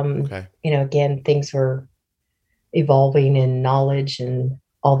 Okay. Again, things were evolving in knowledge and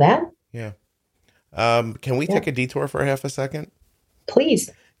all that. Yeah. Can we take a detour for half a second? Please.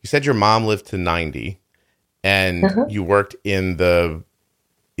 You said your mom lived to 90 and you worked in the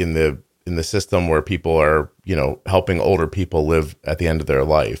system where people are, helping older people live at the end of their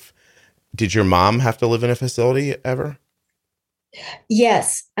life. Did your mom have to live in a facility ever?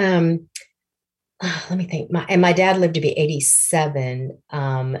 Yes. Let me think. My dad lived to be 87.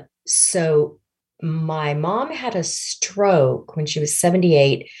 So my mom had a stroke when she was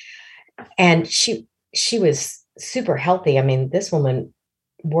 78, and she was super healthy. I mean, this woman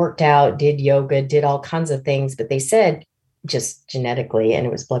worked out, did yoga, did all kinds of things, but they said just genetically, and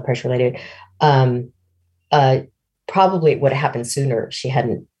it was blood pressure related, probably it would have happened sooner if she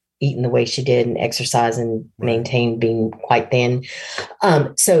hadn't eaten the way she did and exercise and maintained being quite thin.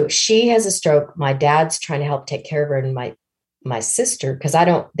 So she has a stroke. My dad's trying to help take care of her, and my sister, because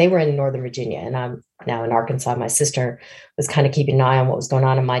they were in Northern Virginia and I'm now in Arkansas. My sister was kind of keeping an eye on what was going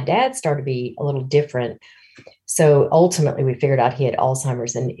on, and my dad started to be a little different. So ultimately we figured out he had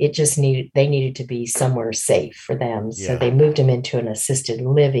Alzheimer's, and they needed to be somewhere safe for them. Yeah. So they moved him into an assisted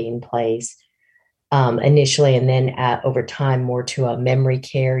living place initially, and then over time more to a memory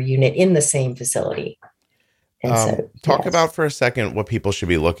care unit in the same facility. And talk about for a second what people should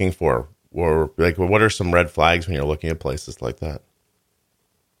be looking for, or like what are some red flags when you're looking at places like that?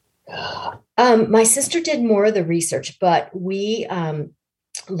 My sister did more of the research, but we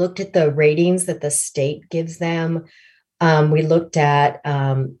looked at the ratings that the state gives them. We looked at,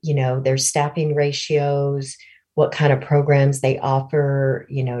 their staffing ratios, what kind of programs they offer,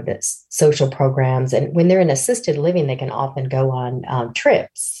 the social programs. And when they're in assisted living, they can often go on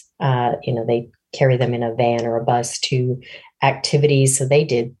trips. They carry them in a van or a bus to activities. So they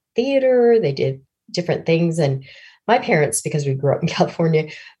did theater, they did different things. And my parents, because we grew up in California,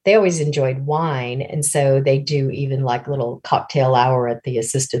 they always enjoyed wine. And so they do even like little cocktail hour at the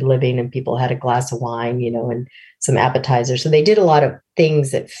assisted living, and people had a glass of wine, and some appetizers. So they did a lot of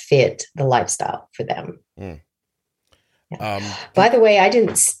things that fit the lifestyle for them. Mm. Yeah. By the way, I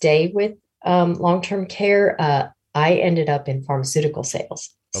didn't stay with long-term care. I ended up in pharmaceutical sales.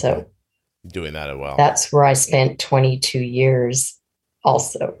 Okay. So doing that as well. That's where I spent 22 years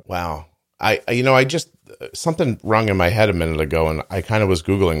also. Wow. I just, something rung in my head a minute ago, and I kind of was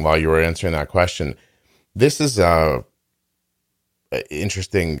Googling while you were answering that question. This is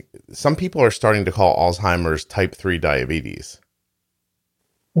interesting. Some people are starting to call Alzheimer's type 3 diabetes.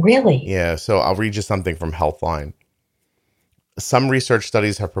 Really? Yeah. So I'll read you something from Healthline. Some research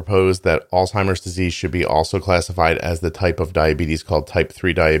studies have proposed that Alzheimer's disease should be also classified as the type of diabetes called type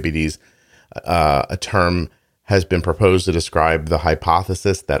 3 diabetes. A term has been proposed to describe the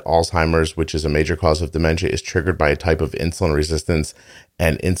hypothesis that Alzheimer's, which is a major cause of dementia, is triggered by a type of insulin resistance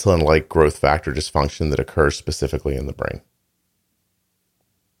and insulin-like growth factor dysfunction that occurs specifically in the brain.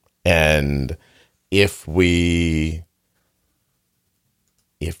 And if we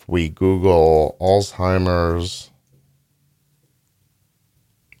Google Alzheimer's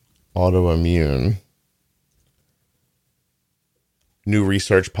autoimmune, new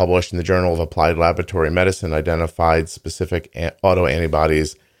research published in the Journal of Applied Laboratory Medicine identified specific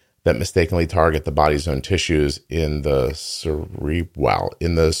autoantibodies that mistakenly target the body's own tissues in the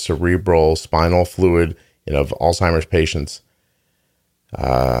cerebral spinal fluid of Alzheimer's patients.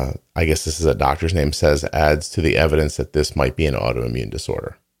 I guess this is a doctor's name, says adds to the evidence that this might be an autoimmune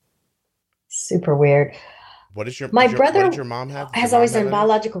disorder. Super weird. What did your mom have? Has always done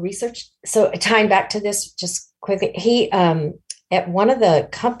biological research. So tying back to this just quickly, he at one of the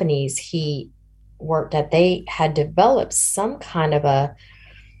companies he worked at, they had developed some kind of a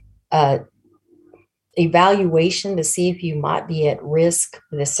evaluation to see if you might be at risk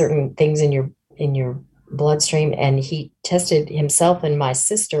with certain things in your bloodstream, and he tested himself and my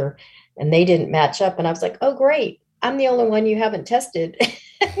sister, and they didn't match up. And I was like, oh great, I'm the only one you haven't tested.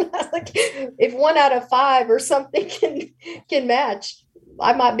 And I was like, if 1 out of 5 or something can match,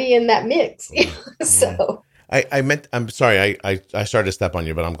 I might be in that mix. So I'm sorry, I started to step on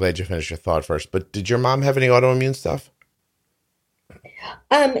you, but I'm glad you finished your thought first. But did your mom have any autoimmune stuff?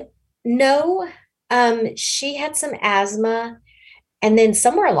 No. She had some asthma, and then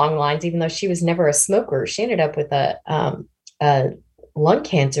somewhere along the lines, even though she was never a smoker, she ended up with a lung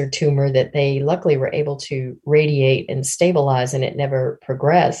cancer tumor that they luckily were able to radiate and stabilize, and it never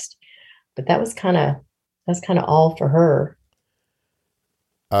progressed. But that's kind of all for her.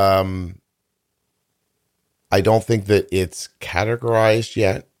 I don't think that it's categorized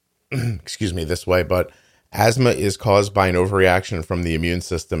yet, excuse me, this way, but asthma is caused by an overreaction from the immune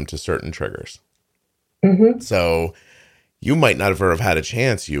system to certain triggers. Mm-hmm. So you might not have had a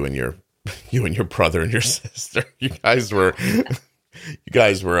chance, you and your brother and your sister. You might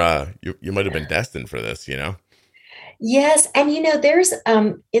have been destined for this, Yes. And, there's,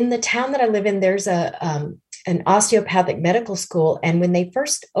 in the town that I live in, there's an osteopathic medical school. And when they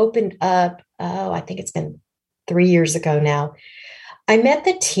first opened up, I think it's been 3 years ago now, I met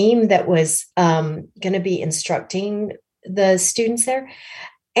the team that was going to be instructing the students there.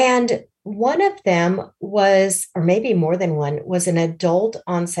 And one of them was, or maybe more than one, was an adult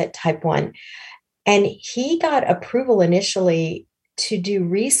onset type 1. And he got approval initially to do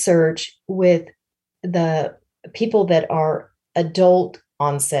research with the people that are adult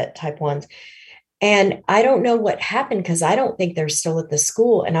onset type 1s. And I don't know what happened, because I don't think they're still at the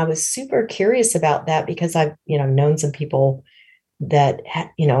school. And I was super curious about that, because I've, known some people that, had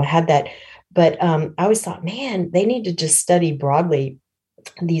that. But I always thought, man, they need to just study broadly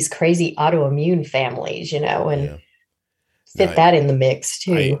these crazy autoimmune families, and fit that in the mix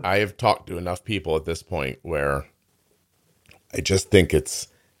too. I have talked to enough people at this point where I just think I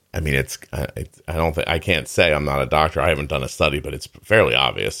can't say, I'm not a doctor, I haven't done a study, but it's fairly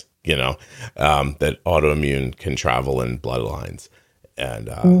obvious, that autoimmune can travel in bloodlines, and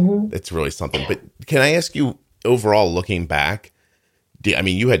it's really something. But can I ask you, overall, looking back,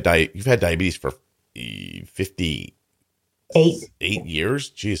 you've had diabetes for 58 years,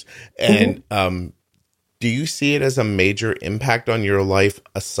 geez, and do you see it as a major impact on your life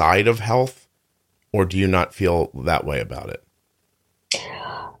aside of health, or do you not feel that way about it?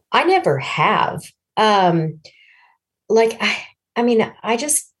 I never have. I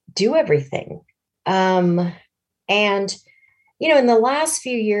just do everything. And, in the last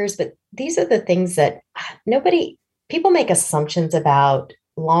few years, but these are the things that people make assumptions about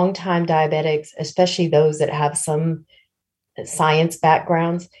longtime diabetics, especially those that have some science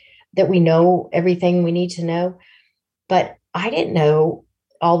backgrounds, that we know everything we need to know. But I didn't know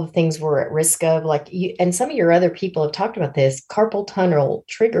all the things we're at risk of, like you, and some of your other people have talked about this: carpal tunnel,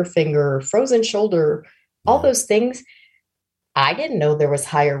 trigger finger, frozen shoulder, all those things. I didn't know there was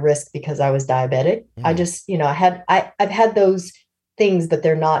higher risk because I was diabetic. I just, I've had those things, but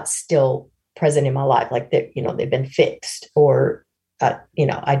they're not still present in my life. Like they've been fixed, or,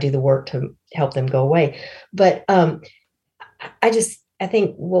 I do the work to help them go away. But I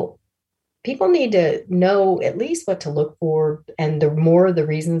think, people need to know at least what to look for, and the more the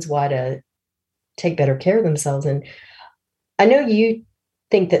reasons why to take better care of themselves. And I know you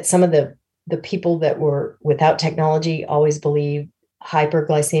think that some of the people that were without technology always believed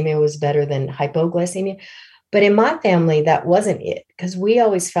hyperglycemia was better than hypoglycemia. But in my family, that wasn't it, because we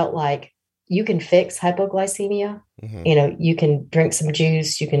always felt like you can fix hypoglycemia. Mm-hmm. You can drink some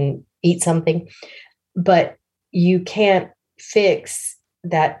juice, you can eat something, but you can't fix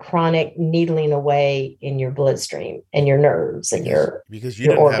that chronic needling away in your bloodstream and your nerves and your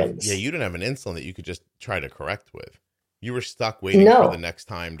organs. You didn't have an insulin that you could just try to correct with. You were stuck waiting for the next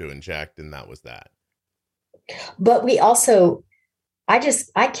time to inject, and that was that. But we also, I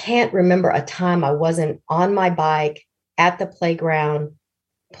can't remember a time I wasn't on my bike at the playground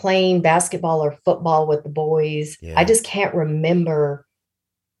playing basketball or football with the boys. I Yeah. just can't remember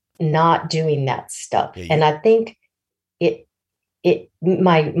not doing that stuff. Yeah. And I think it,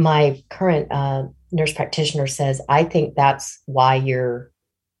 my current nurse practitioner says, I think that's why you're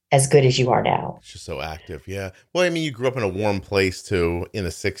as good as you are now. It's just so active. Yeah. Well, I mean, you grew up in a warm place too in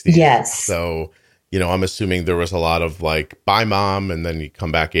the 60s. Yes, So, I'm assuming there was a lot of like, bye, mom. And then you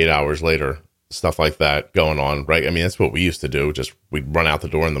come back 8 hours later, stuff like that going on. Right. I mean, that's what we used to do. Just we'd run out the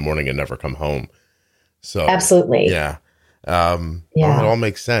door in the morning and never come home. So, absolutely. yeah. Well, it Yeah. all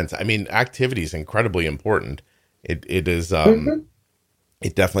makes sense. I mean, activity is incredibly important. It is, Hmm.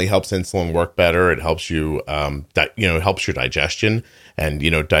 it definitely helps insulin work better. It helps you, it helps your digestion, and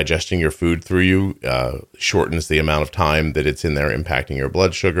digesting your food through you shortens the amount of time that it's in there impacting your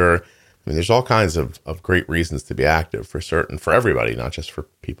blood sugar. I mean, there's all kinds of great reasons to be active for certain, for everybody, not just for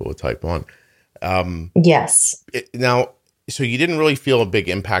people with type 1. Yes. Now, so you didn't really feel a big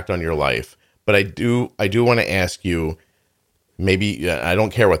impact on your life, but I do want to ask you, maybe, I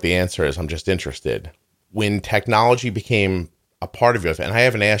don't care what the answer is, I'm just interested. When technology became a part of your life, and I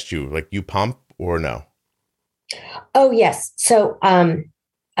haven't asked you, like, you pump or no? Oh, yes. So,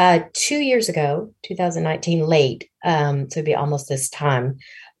 2 years ago, 2019, late, so it'd be almost this time,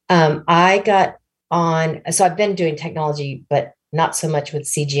 I got on. So I've been doing technology, but not so much with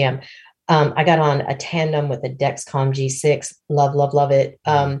CGM. I got on a Tandem with a Dexcom G6. Love, love, love it.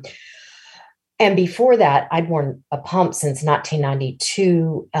 Mm, And before that, I'd worn a pump since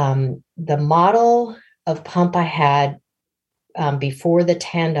 1992. The model of pump I had before the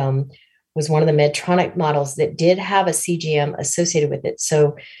Tandem was one of the Medtronic models that did have a CGM associated with it.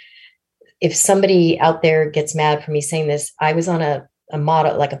 So if somebody out there gets mad for me saying this, I was on a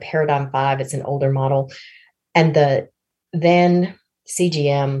model like a Paradigm 5. It's an older model. And the then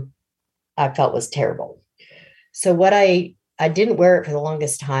CGM I felt was terrible. So I didn't wear it for the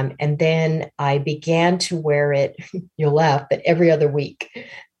longest time. And then I began to wear it, you'll laugh, but every other week.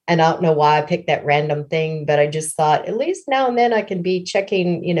 And I don't know why I picked that random thing, but I just thought at least now and then I can be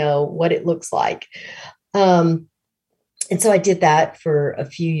checking, what it looks like. Um, and so I did that for a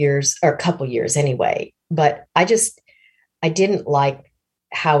few years or a couple years anyway. But I didn't like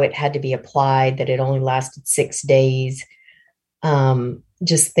how it had to be applied, that it only lasted 6 days,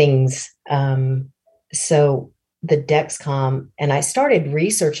 just things. So the Dexcom, and I started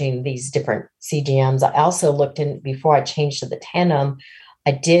researching these different CGMs. I also looked in before I changed to the Tandem.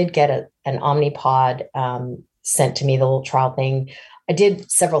 I did get an Omnipod sent to me, the little trial thing. I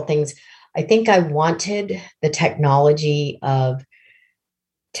did several things. I think I wanted the technology of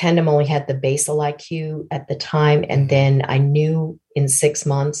Tandem only had the basal IQ at the time. And mm-hmm. then I knew in 6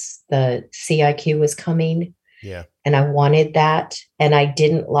 months the CIQ was coming. Yeah. And I wanted that. And I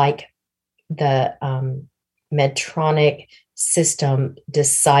didn't like the Medtronic system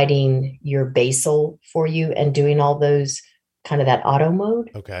deciding your basal for you and doing all those kind of that auto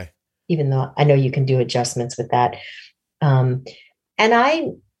mode, Okay. even though I know you can do adjustments with that. And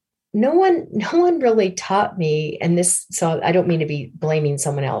no one really taught me, and this, so I don't mean to be blaming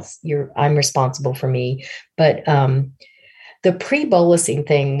someone else. I'm responsible for me, but the pre-bolusing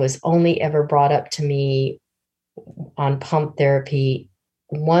thing was only ever brought up to me on pump therapy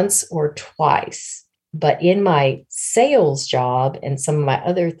once or twice. But in my sales job and some of my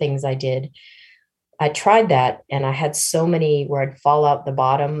other things I did, I tried that, and I had so many where I'd fall out the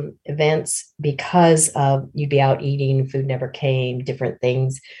bottom events because of you'd be out eating, food never came, different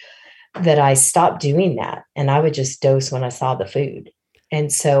things, that I stopped doing that. And I would just dose when I saw the food.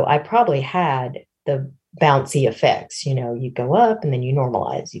 And so I probably had the bouncy effects, you go up and then you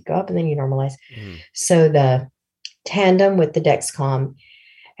normalize, you go up and then you normalize. Mm. So the Tandem with the Dexcom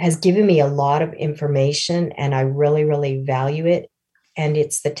has given me a lot of information, and I really, really value it. And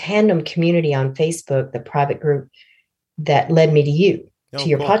it's the Tandem community on Facebook, the private group, that led me to you, Oh, to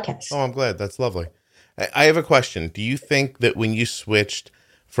your cool. podcast. Oh, I'm glad. That's lovely. I have a question. Do you think that when you switched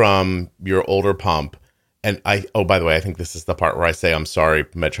from your older pump, and by the way, I think this is the part where I say, I'm sorry,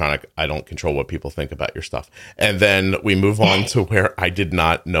 Medtronic, I don't control what people think about your stuff. And then we move on to where I did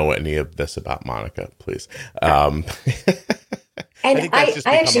not know any of this about Monica, please. And I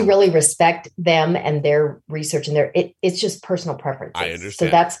actually really respect them and their research, and it's just personal preferences. I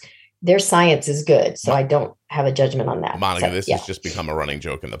understand. So their science is good. So I don't have a judgment on that. Monica, so, this has just become a running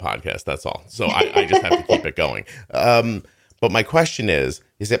joke in the podcast. That's all. So I just have to keep it going. But my question is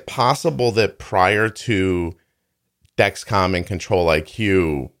it possible that prior to Dexcom and Control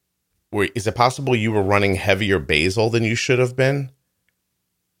IQ, is it possible you were running heavier basal than you should have been?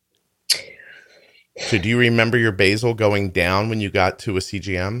 So do you remember your basal going down when you got to a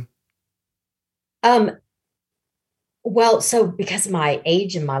CGM? Um, well, so because my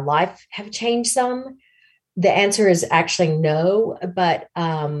age and my life have changed some, the answer is actually no, but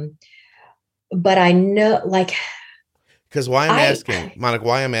I know like Because why I'm I asking, Monica,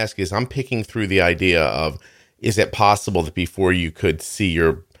 why I'm asking is I'm picking through the idea of, is it possible that before you could see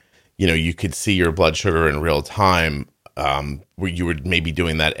your, you could see your blood sugar in real time, where you were maybe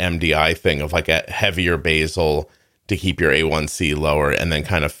doing that MDI thing of like a heavier basal to keep your A1C lower and then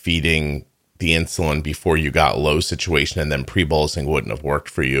kind of feeding the insulin before you got low situation, and then pre-bolusing wouldn't have worked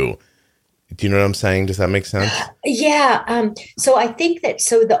for you. Do you know what I'm saying? Does that make sense? yeah, so I think that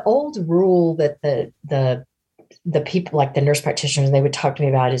so the old rule that the people like the nurse practitioners they would talk to me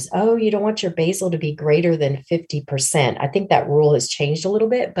about is, oh, you don't want your basal to be greater than 50%. I think that rule has changed a little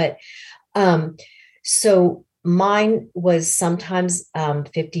bit, but so mine was sometimes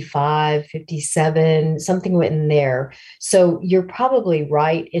 55, 57, something went in there. So you're probably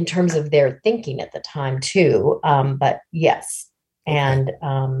right in terms of their thinking at the time too. But yes. Okay. And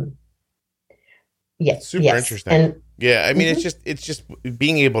yeah, That's super yes. interesting. And Yeah, I mean, mhm. it's just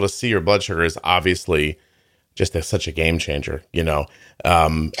being able to see your blood sugar is obviously just such a game changer,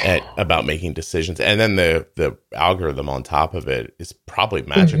 about making decisions. And then the algorithm on top of it is probably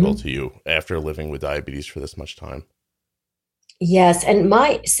magical Mhm. to you after living with diabetes for this much time. Yes, and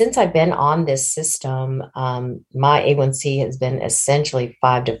my since I've been on this system, my A1C has been essentially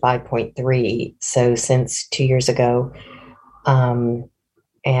 5 to 5.3. So since 2 years ago, um,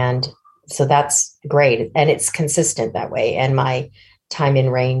 and so that's great, and it's consistent that way. And my time in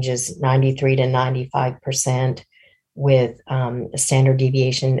range is 93 to 95% with a standard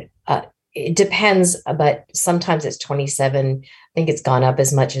deviation. It depends, but sometimes it's 27. I think it's gone up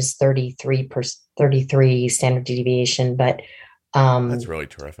as much as 33 standard deviation, but That's um, really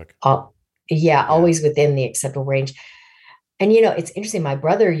terrific. yeah, Yeah. always within the acceptable range. And it's interesting. My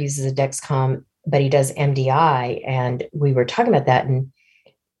brother uses a Dexcom, but he does MDI, and we were talking about that, and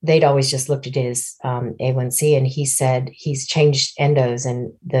they'd always just looked at his A1C, and he said he's changed endos,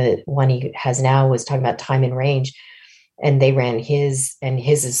 and the one he has now was talking about time in range, and they ran his, and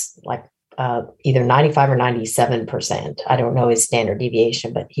his is like either 95 or 97%. I don't know his standard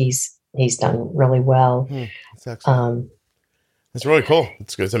deviation, but he's done really well. That's excellent. Um, It's really cool.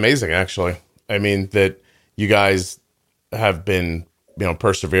 It's good. It's amazing, actually. I mean, that you guys have been,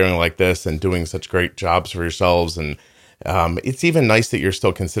 persevering like this and doing such great jobs for yourselves. And it's even nice that you're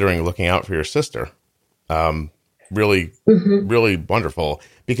still considering looking out for your sister. Really, mhm. really wonderful,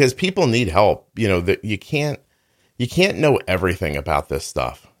 because people need help. That you can't know everything about this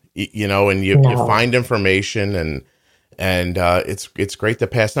stuff. And you No. find information, and it's great to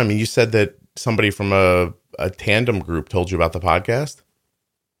pass on. I mean, you said that somebody from a tandem group told you about the podcast.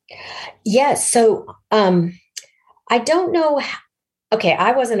 Yes. So I don't know. Okay,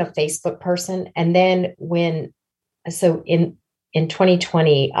 I wasn't a Facebook person, and then so in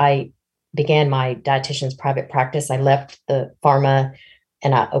 2020, I began my dietitian's private practice. I left the pharma,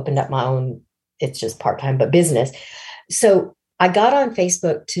 and I opened up my own. It's just part time, but business. So I got on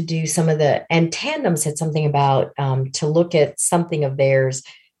Facebook to do some of and Tandem said something about to look at something of theirs.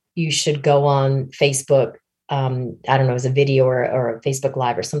 You should go on Facebook. I don't know, it was a video or a Facebook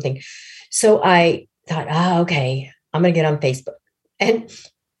Live or something. So I thought, okay, I'm going to get on Facebook. And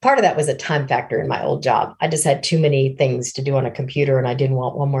part of that was a time factor in my old job. I just had too many things to do on a computer, and I didn't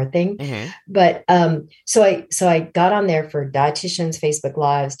want one more thing. Mm-hmm. But so I got on there for dietitians Facebook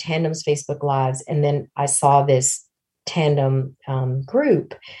Lives, Tandem's Facebook Lives, and then I saw this Tandem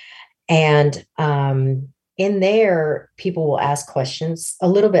group, and in there, people will ask questions a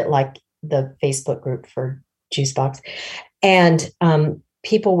little bit like the Facebook group for Juicebox, and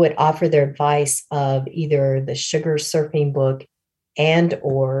people would offer their advice of either the sugar surfing book and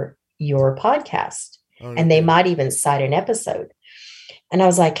or your podcast, Oh, no and they kidding. might even cite an episode. And I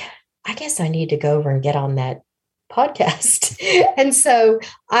was like, I guess I need to go over and get on that podcast. And so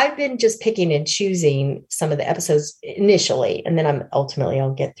I've been just picking and choosing some of the episodes initially, and then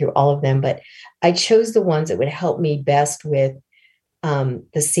I'll get through all of them, but I chose the ones that would help me best with the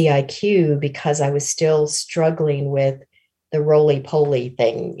CIQ, because I was still struggling with the roly-poly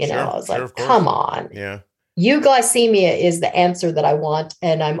thing. I Sure, was sure, like, of come course. on, Yeah. euglycemia is the answer that I want,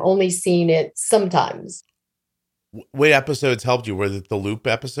 and I'm only seeing it sometimes. What episodes helped you? Were it the loop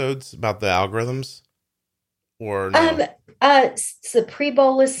episodes about the algorithms, or Um, no? the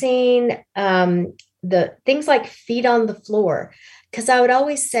pre-bolusing, the things like feet on the floor, because I would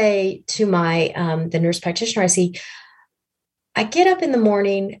always say to my the nurse practitioner I see, I get up in the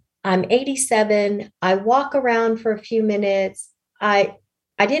morning, I'm 87, I walk around for a few minutes, I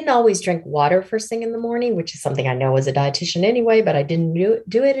I didn't always drink water first thing in the morning, which is something I know as a dietitian anyway, but I didn't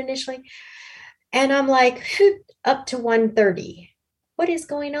do it initially. And I'm like, up to 130. What is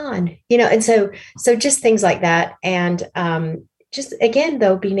going on? And so just things like that. And just again,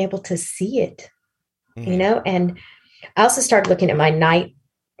 though, being able to see it, and I also started looking at my night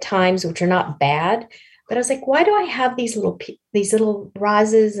times, which are not bad, but I was like, why do I have these little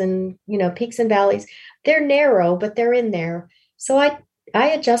rises and, peaks and valleys? They're narrow, but they're in there. So I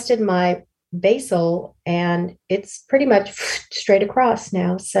adjusted my basal and it's pretty much straight across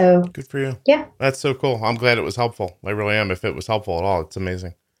now. So good for you. Yeah. That's so cool. I'm glad it was helpful. I really am. If it was helpful at all, it's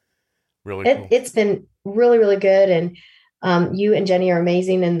amazing. Really cool. It's been really, really good. And you and Jenny are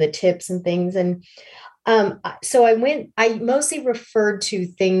amazing and the tips and things. And so I mostly referred to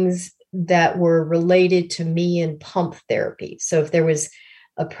things that were related to me and pump therapy. So if there was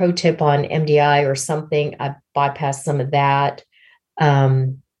a pro tip on MDI or something, I bypassed some of that.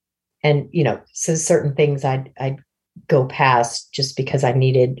 And, so certain things I'd go past just because I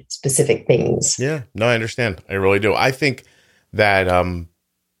needed specific things. Yeah, no, I understand. I really do. I think that,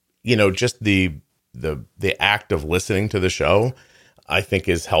 just the act of listening to the show, I think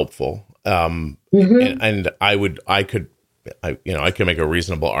is helpful. And I could make a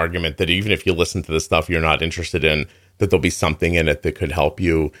reasonable argument that even if you listen to the stuff you're not interested in, that there'll be something in it that could help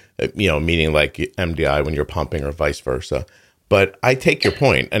you, meaning like MDI when you're pumping or vice versa. But I take your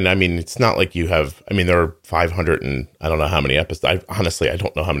point. And I mean, it's not like there are 500 and I don't know how many episodes. I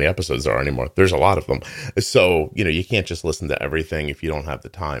don't know how many episodes there are anymore. There's a lot of them. So, you can't just listen to everything if you don't have the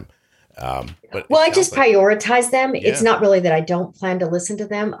time. But I just prioritize them. Yeah. It's not really that I don't plan to listen to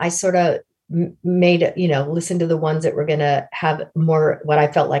them. I sort of made, listen to the ones that were going to have more, what I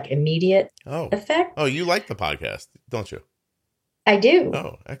felt like immediate effect. Oh, you like the podcast, don't you? I do.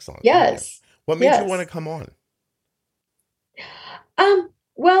 Oh, excellent. Yes. What made you want to come on?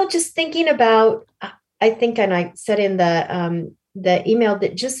 Well, just thinking about, I think, and I said in the email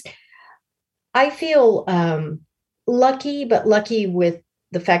that just, I feel lucky, but lucky with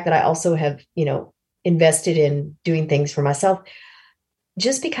the fact that I also have, invested in doing things for myself,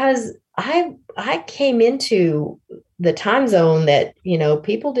 just because I came into the time zone that,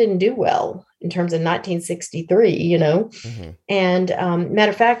 people didn't do well in terms of 1963, and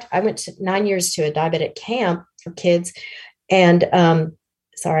matter of fact, I went 9 years to a diabetic camp for kids. And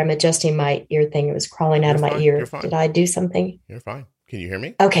sorry, I'm adjusting my ear thing. It was crawling out of my ear. Did I do something? You're fine. Can you hear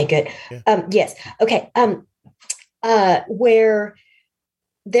me? Okay, good. Yeah. Yes. Okay. Where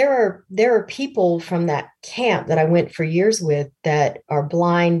there are people from that camp that I went for years with that are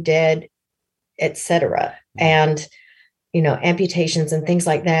blind, dead, etc. And, amputations and things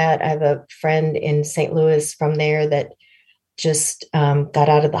like that. I have a friend in St. Louis from there that just got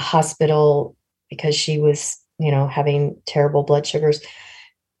out of the hospital because she was having terrible blood sugars.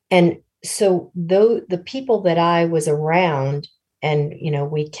 And so though the people that I was around and,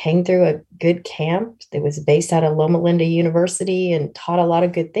 we came through a good camp that was based out of Loma Linda University and taught a lot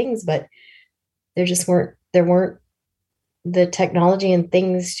of good things, but there weren't the technology and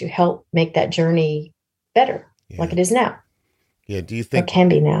things to help make that journey better like it is now. Yeah. Do you think it can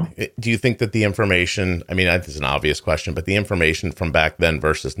be now? Do you think that the information, I mean, this is an obvious question, but the information from back then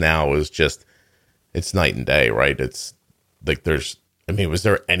versus now is just, it's night and day, right? It's like was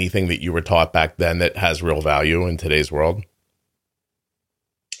there anything that you were taught back then that has real value in today's world?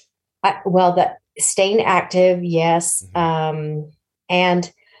 The staying active, yes. Mm-hmm.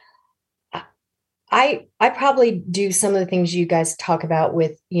 And I probably do some of the things you guys talk about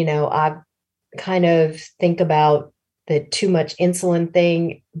with, I kind of think about the too much insulin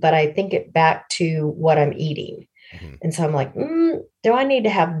thing, but I think it back to what I'm eating. Mm-hmm. And so I'm like, do I need to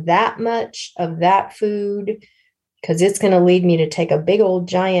have that much of that food? Because it's going to lead me to take a big old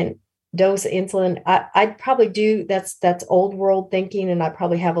giant dose of insulin. I'd probably do, that's old world thinking, and I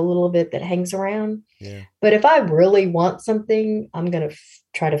probably have a little bit that hangs around. Yeah. But if I really want something, I'm going to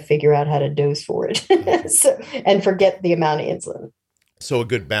try to figure out how to dose for it and forget the amount of insulin. So a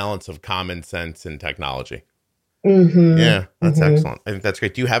good balance of common sense and technology. Mm-hmm. Yeah, that's excellent. I think that's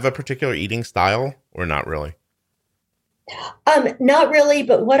great. Do you have a particular eating style or not really? Not really,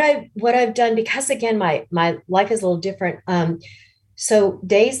 but what I've done, because again, my life is a little different. So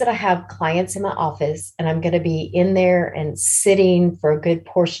days that I have clients in my office and I'm going to be in there and sitting for a good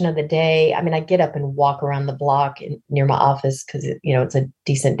portion of the day. I mean, I get up and walk around the block near my office because, it's a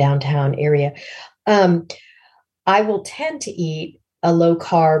decent downtown area. I will tend to eat a low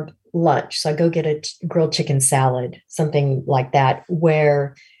carb lunch. So I go get a grilled chicken salad, something like that,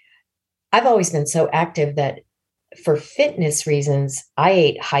 where I've always been so active that for fitness reasons, I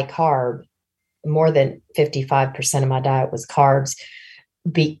ate high carb. More than 55% of my diet was carbs.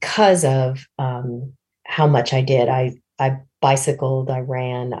 because of how much I did. I bicycled, I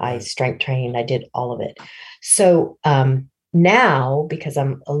ran, I Right. strength trained, I did all of it. So now, because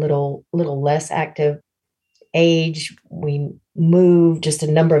I'm a little less active, age, we move, just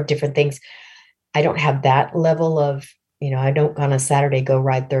a number of different things. I don't have that level of, I don't on a Saturday go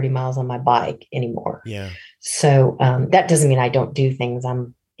ride 30 miles on my bike anymore. Yeah. So that doesn't mean I don't do things.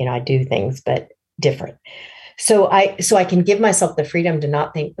 I do things, but different. So I can give myself the freedom to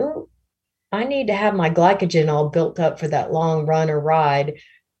not think, oh, I need to have my glycogen all built up for that long run or ride.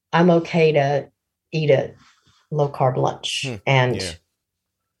 I'm okay to eat a low carb lunch and Yeah.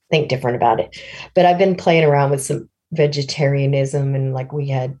 think different about it. But I've been playing around with some vegetarianism, and like we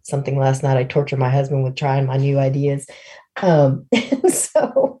had something last night. I tortured my husband with trying my new ideas.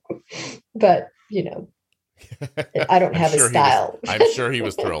 So, but I don't I'm have a sure he was. style. I'm sure he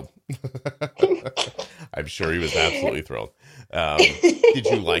was thrilled. I'm sure he was absolutely thrilled. Did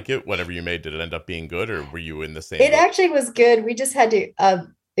you like it? Whatever you made, did it end up being good, or were you in the same It boat? actually was good. We just had to.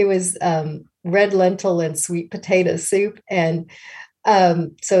 It was red lentil and sweet potato soup, and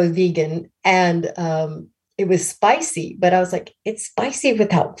so vegan, and it was spicy. But I was like, it's spicy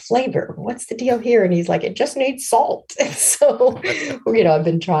without flavor. What's the deal here? And he's like, it just needs salt. And so, I've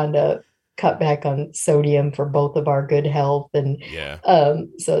been trying to cut back on sodium for both of our good health, and Yeah.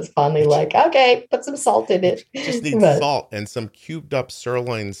 so it's finally It, ju- like, okay, put some salt in it it. just needs But salt and some cubed up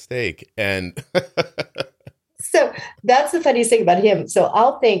sirloin steak, and so that's the funniest thing about him. So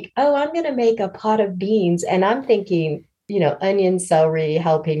I'll think, oh, I'm going to make a pot of beans. And I'm thinking, onion, celery,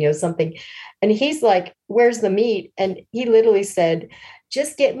 jalapeno, something. And he's like, where's the meat? And he literally said,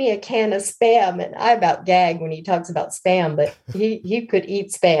 just get me a can of Spam. And I about gag when he talks about Spam, but he could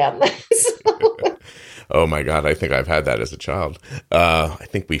eat Spam. So, oh my god, I think I've had that as a child. I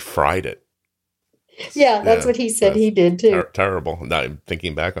think we fried it. yeah, that's Yeah, what he said that's he did too. terrible. Now,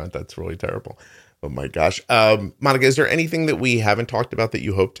 thinking back on it, that's really terrible. Oh my gosh. Monica, is there anything that we haven't talked about that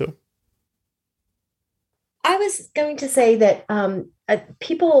you hope to? I was going to say that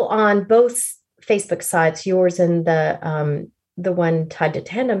people on both Facebook sites, yours and the one tied to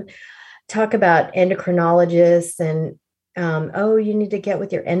Tandem, talk about endocrinologists and oh, you need to get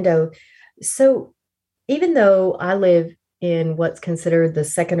with your endo. So even though I live in what's considered the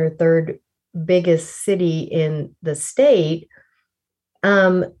second or third biggest city in the state,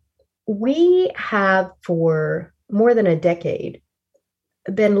 um, we have for more than a decade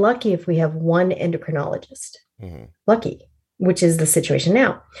been lucky if we have one endocrinologist. Hmm. Lucky, which is the situation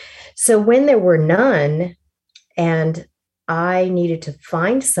now. So when there were none, and I needed to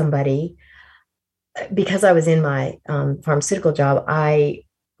find somebody because I was in my pharmaceutical job, I,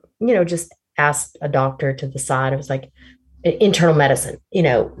 just asked a doctor to the side. I was like, internal medicine,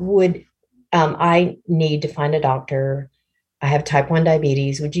 would I need to find a doctor? I have type 1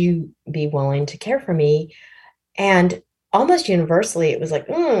 diabetes. Would you be willing to care for me? And almost universally, it was like,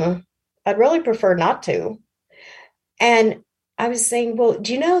 I'd really prefer not to. And I was saying, well,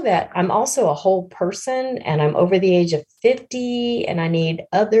 do you know that I'm also a whole person and I'm over the age of 50 and I need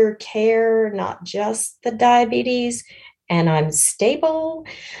other care, not just the diabetes, and I'm stable,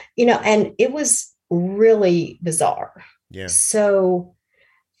 and it was really bizarre. Yeah, So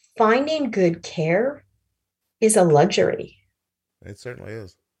finding good care is a luxury. it certainly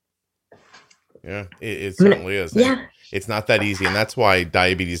is. Yeah, it I mean, certainly is. And yeah. it's not that easy. And that's why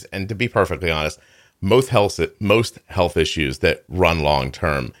diabetes, and to be perfectly honest, most health issues that run long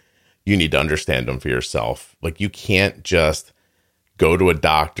term, you need to understand them for yourself. Like you can't just go to a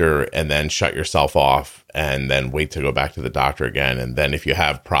doctor and then shut yourself off and then wait to go back to the doctor again. And then if you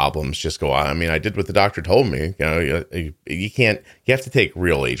have problems, just go, I mean, I did what the doctor told me. You can't, you have to take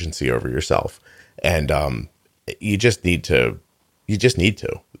real agency over yourself. And you just need to,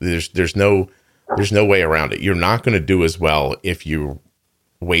 there's no way around it. You're not going to do as well if you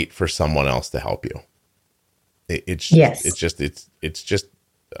wait for someone else to help you. Yes. It's just,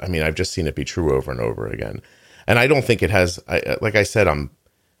 I mean, I've just seen it be true over and over again. And I don't think it has, like I said, I'm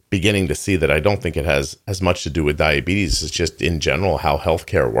beginning to see that I don't think it has as much to do with diabetes. It's just in general how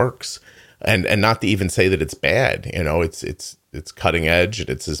healthcare works. And not to even say that it's bad, it's cutting edge and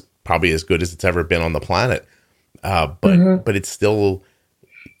it's probably as good as it's ever been on the planet. But it's still,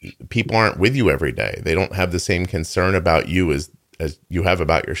 people aren't with you every day. They don't have the same concern about you as you have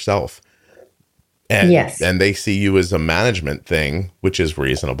about yourself. And Yes. they see you as a management thing, which is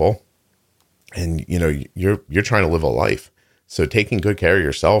reasonable. And you're trying to live a life. So taking good care of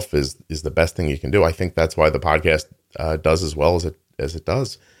yourself is the best thing you can do. I think that's why the podcast does as well as it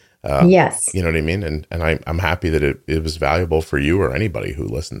does. Yes. You know what I mean? And I'm happy that it was valuable for you or anybody who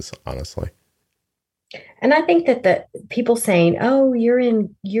listens, honestly. And I think that the people saying, "Oh,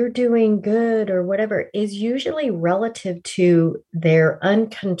 you're doing good" or whatever is usually relative to their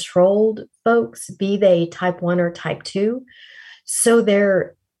uncontrolled folks, be they type 1 or type 2. So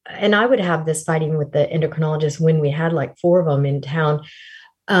they're and I would have this fighting with the endocrinologist when we had like 4 of them in town.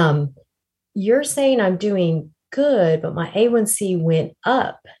 Um, you're saying I'm doing good, but my A1C went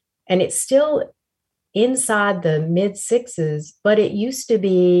up and it's still inside the mid sixes, but it used to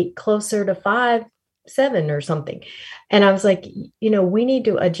be closer to 5, 7 or something. And I was like, we need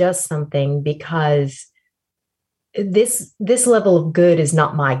to adjust something because this level of good is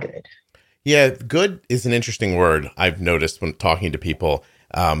not my good. Yeah, good is an interesting word I've noticed when talking to people.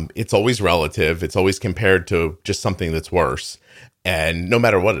 It's always relative. It's always compared to just something that's worse. And no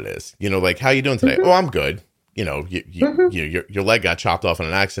matter what it is, like, how you doing today? Mm-hmm. Oh, I'm good. Mm-hmm. Your leg got chopped off in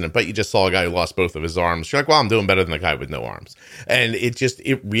an accident, but you just saw a guy who lost both of his arms. You're like, well, I'm doing better than the guy with no arms. And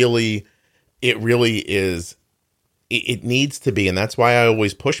it really is. It needs to be. And that's why I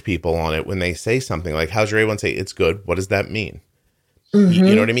always push people on it when they say something like, how's your A1C? It's good. What does that mean? You know what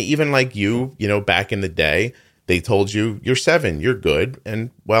Mm-hmm. I mean? Even like back in the day, they told you you're 7, you're good.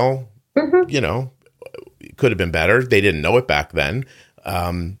 And well, Mm-hmm. you know, it could have been better. They didn't know it back then.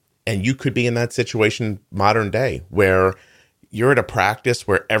 And you could be in that situation modern day where you're at a practice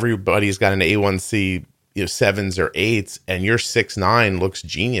where everybody's got an A1C, 7s or 8s, and your 6'9" looks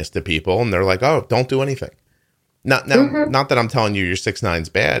genius to people. And they're like, oh, don't do anything. Mm-hmm. Not that I'm telling you your 6'9's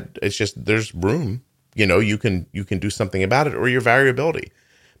bad. It's just there's room. You can do something about it, or your variability.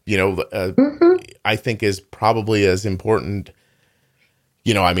 Mm-hmm. I think is probably as important.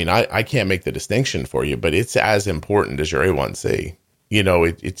 I mean, I can't make the distinction for you, but it's as important as your A1C. You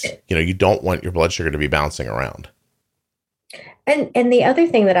don't want your blood sugar to be bouncing around. And the other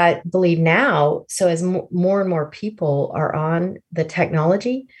thing that I believe now, so as more and more people are on the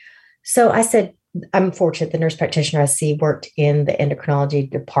technology, so I said, I'm fortunate the nurse practitioner I see worked in the endocrinology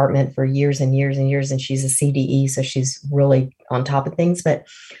department for years and years and years, and she's a CDE, so she's really on top of things. But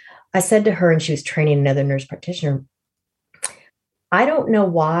I said to her, and she was training another nurse practitioner, I don't know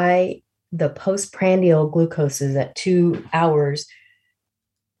why the postprandial glucose is at 2 hours.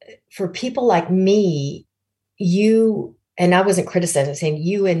 For people like me, you, and I wasn't criticizing, saying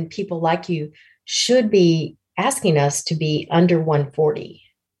you and people like you should be asking us to be under 140.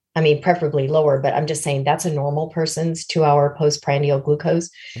 I mean, preferably lower, but I'm just saying that's a normal person's 2 hour postprandial glucose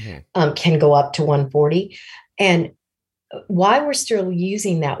Hmm. can go up to 140. And why we're still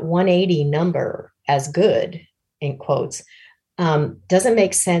using that 180 number as good, in quotes, doesn't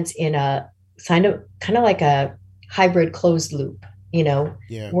make sense in a kind of like a hybrid closed loop. You know,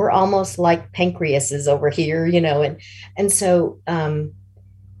 Yeah. we're almost like pancreases over here, and so I'm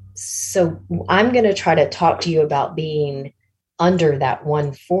going to try to talk to you about being under that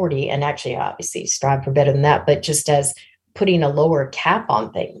 140 and actually obviously strive for better than that, but just as putting a lower cap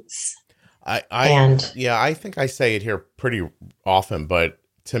on things. And I think I say it here pretty often, but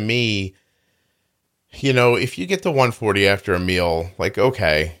to me, if you get to 140 after a meal, like,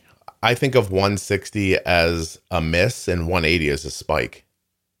 okay, I think of 160 as a miss and 180 as a spike.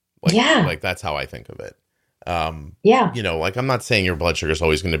 yeah, Like that's how I think of it. yeah. Like, I'm not saying your blood sugar is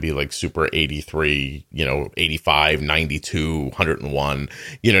always going to be like super 83, 85, 92, 101.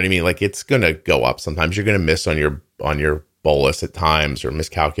 You know what I mean? Like, it's going to go up. Sometimes you're going to miss on your bolus at times, or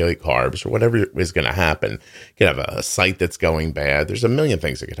miscalculate carbs, or whatever is going to happen. You could have a site that's going bad. There's a million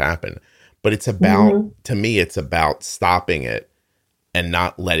things that could happen, but Mm-hmm. to me, it's about stopping it and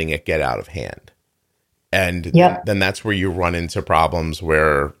not letting it get out of hand. And Yep. then that's where you run into problems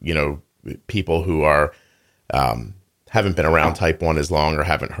where, people who are, haven't been around type 1 as long, or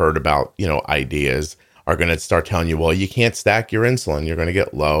haven't heard about, ideas, are going to start telling you, well, you can't stack your insulin. You're going to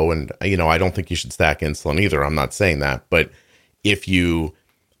get low. And, I don't think you should stack insulin either. I'm not saying that. But if you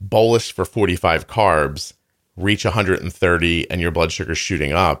bolus for 45 carbs, reach 130, and your blood sugar's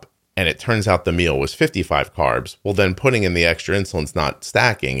shooting up, and it turns out the meal was 55 carbs, well, then putting in the extra insulin's not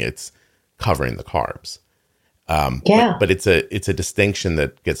stacking, it's covering the carbs. But Yeah. but it's a distinction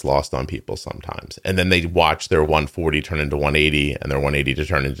that gets lost on people sometimes. And then they watch their 140 turn into 180, and their 180 to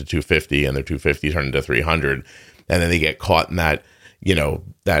turn into 250, and their 250 turn into 300. And then they get caught in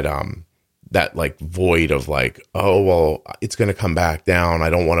that like void of like, oh, well, it's going to come back down. I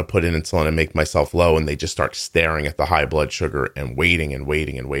don't want to put in insulin and make myself low. And they just start staring at the high blood sugar and waiting and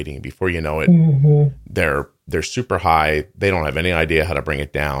waiting and waiting. And before you know it, Mm-hmm. they're super high. They don't have any idea how to bring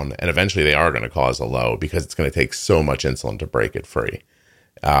it down. And eventually they are going to cause a low, because it's going to take so much insulin to break it free.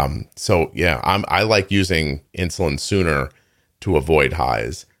 So yeah, I like using insulin sooner to avoid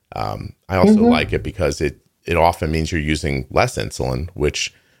highs. I also Mm-hmm. like it because it often means you're using less insulin,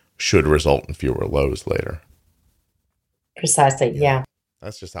 which should result in fewer lows later. Precisely. Yeah.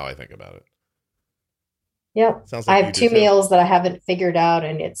 That's just how I think about it. Yep. Sounds like I have you do two too. meals that I haven't figured out,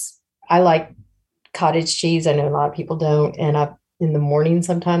 and I like cottage cheese. I know a lot of people don't. And in the morning,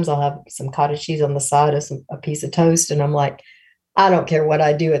 sometimes I'll have some cottage cheese on the side of a piece of toast. And I'm like, I don't care what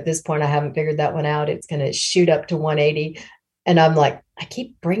I do at this point. I haven't figured that one out. It's going to shoot up to 180. And I'm like, I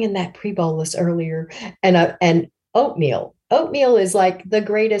keep bringing that pre-bolus earlier. And oatmeal. Oatmeal is like the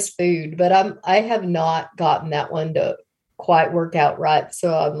greatest food, but I have not gotten that one to quite work out right.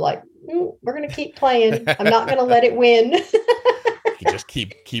 So I'm like, we're going to keep playing. I'm not going to let it win. You just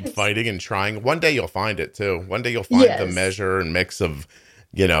keep fighting and trying. One day you'll find it too. One day you'll find the measure and mix of,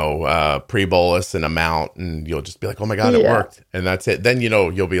 pre-bolus and amount, and you'll just be like, oh my God, it worked. And that's it. Then,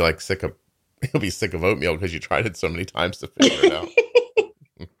 you'll be like you'll be sick of oatmeal because you tried it so many times to figure it out.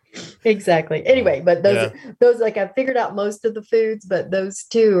 Exactly. Anyway, but those like I figured out most of the foods, but those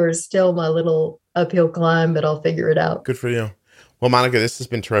two are still my little uphill climb, but I'll figure it out. Good for you. Well, Monica, this has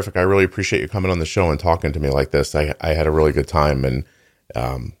been terrific. I really appreciate you coming on the show and talking to me like this. I had a really good time, and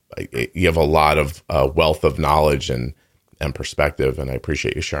you have a lot of wealth of knowledge and perspective, and I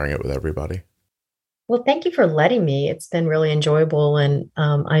appreciate you sharing it with everybody. Well, thank you for letting me. It's been really enjoyable, and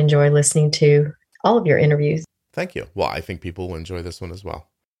I enjoy listening to all of your interviews. Thank you. Well, I think people will enjoy this one as well.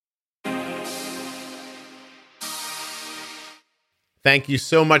 Thank you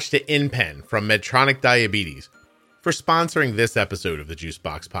so much to InPen from Medtronic Diabetes for sponsoring this episode of the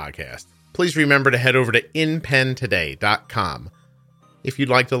Juicebox Podcast. Please remember to head over to inpentoday.com if you'd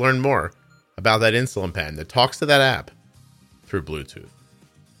like to learn more about that insulin pen that talks to that app through Bluetooth.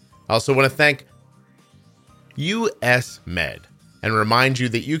 I also want to thank US Med and remind you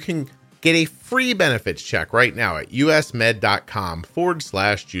that you can get a free benefits check right now at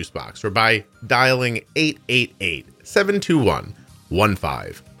usmed.com/juicebox or by dialing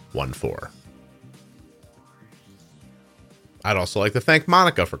 888-721-1514. I'd also like to thank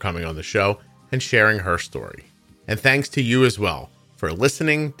Monica for coming on the show and sharing her story. And thanks to you as well for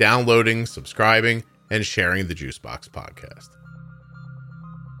listening, downloading, subscribing, and sharing the Juicebox Podcast.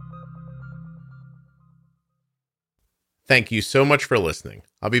 Thank you so much for listening.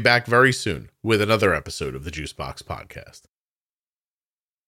 I'll be back very soon with another episode of the Juicebox Podcast.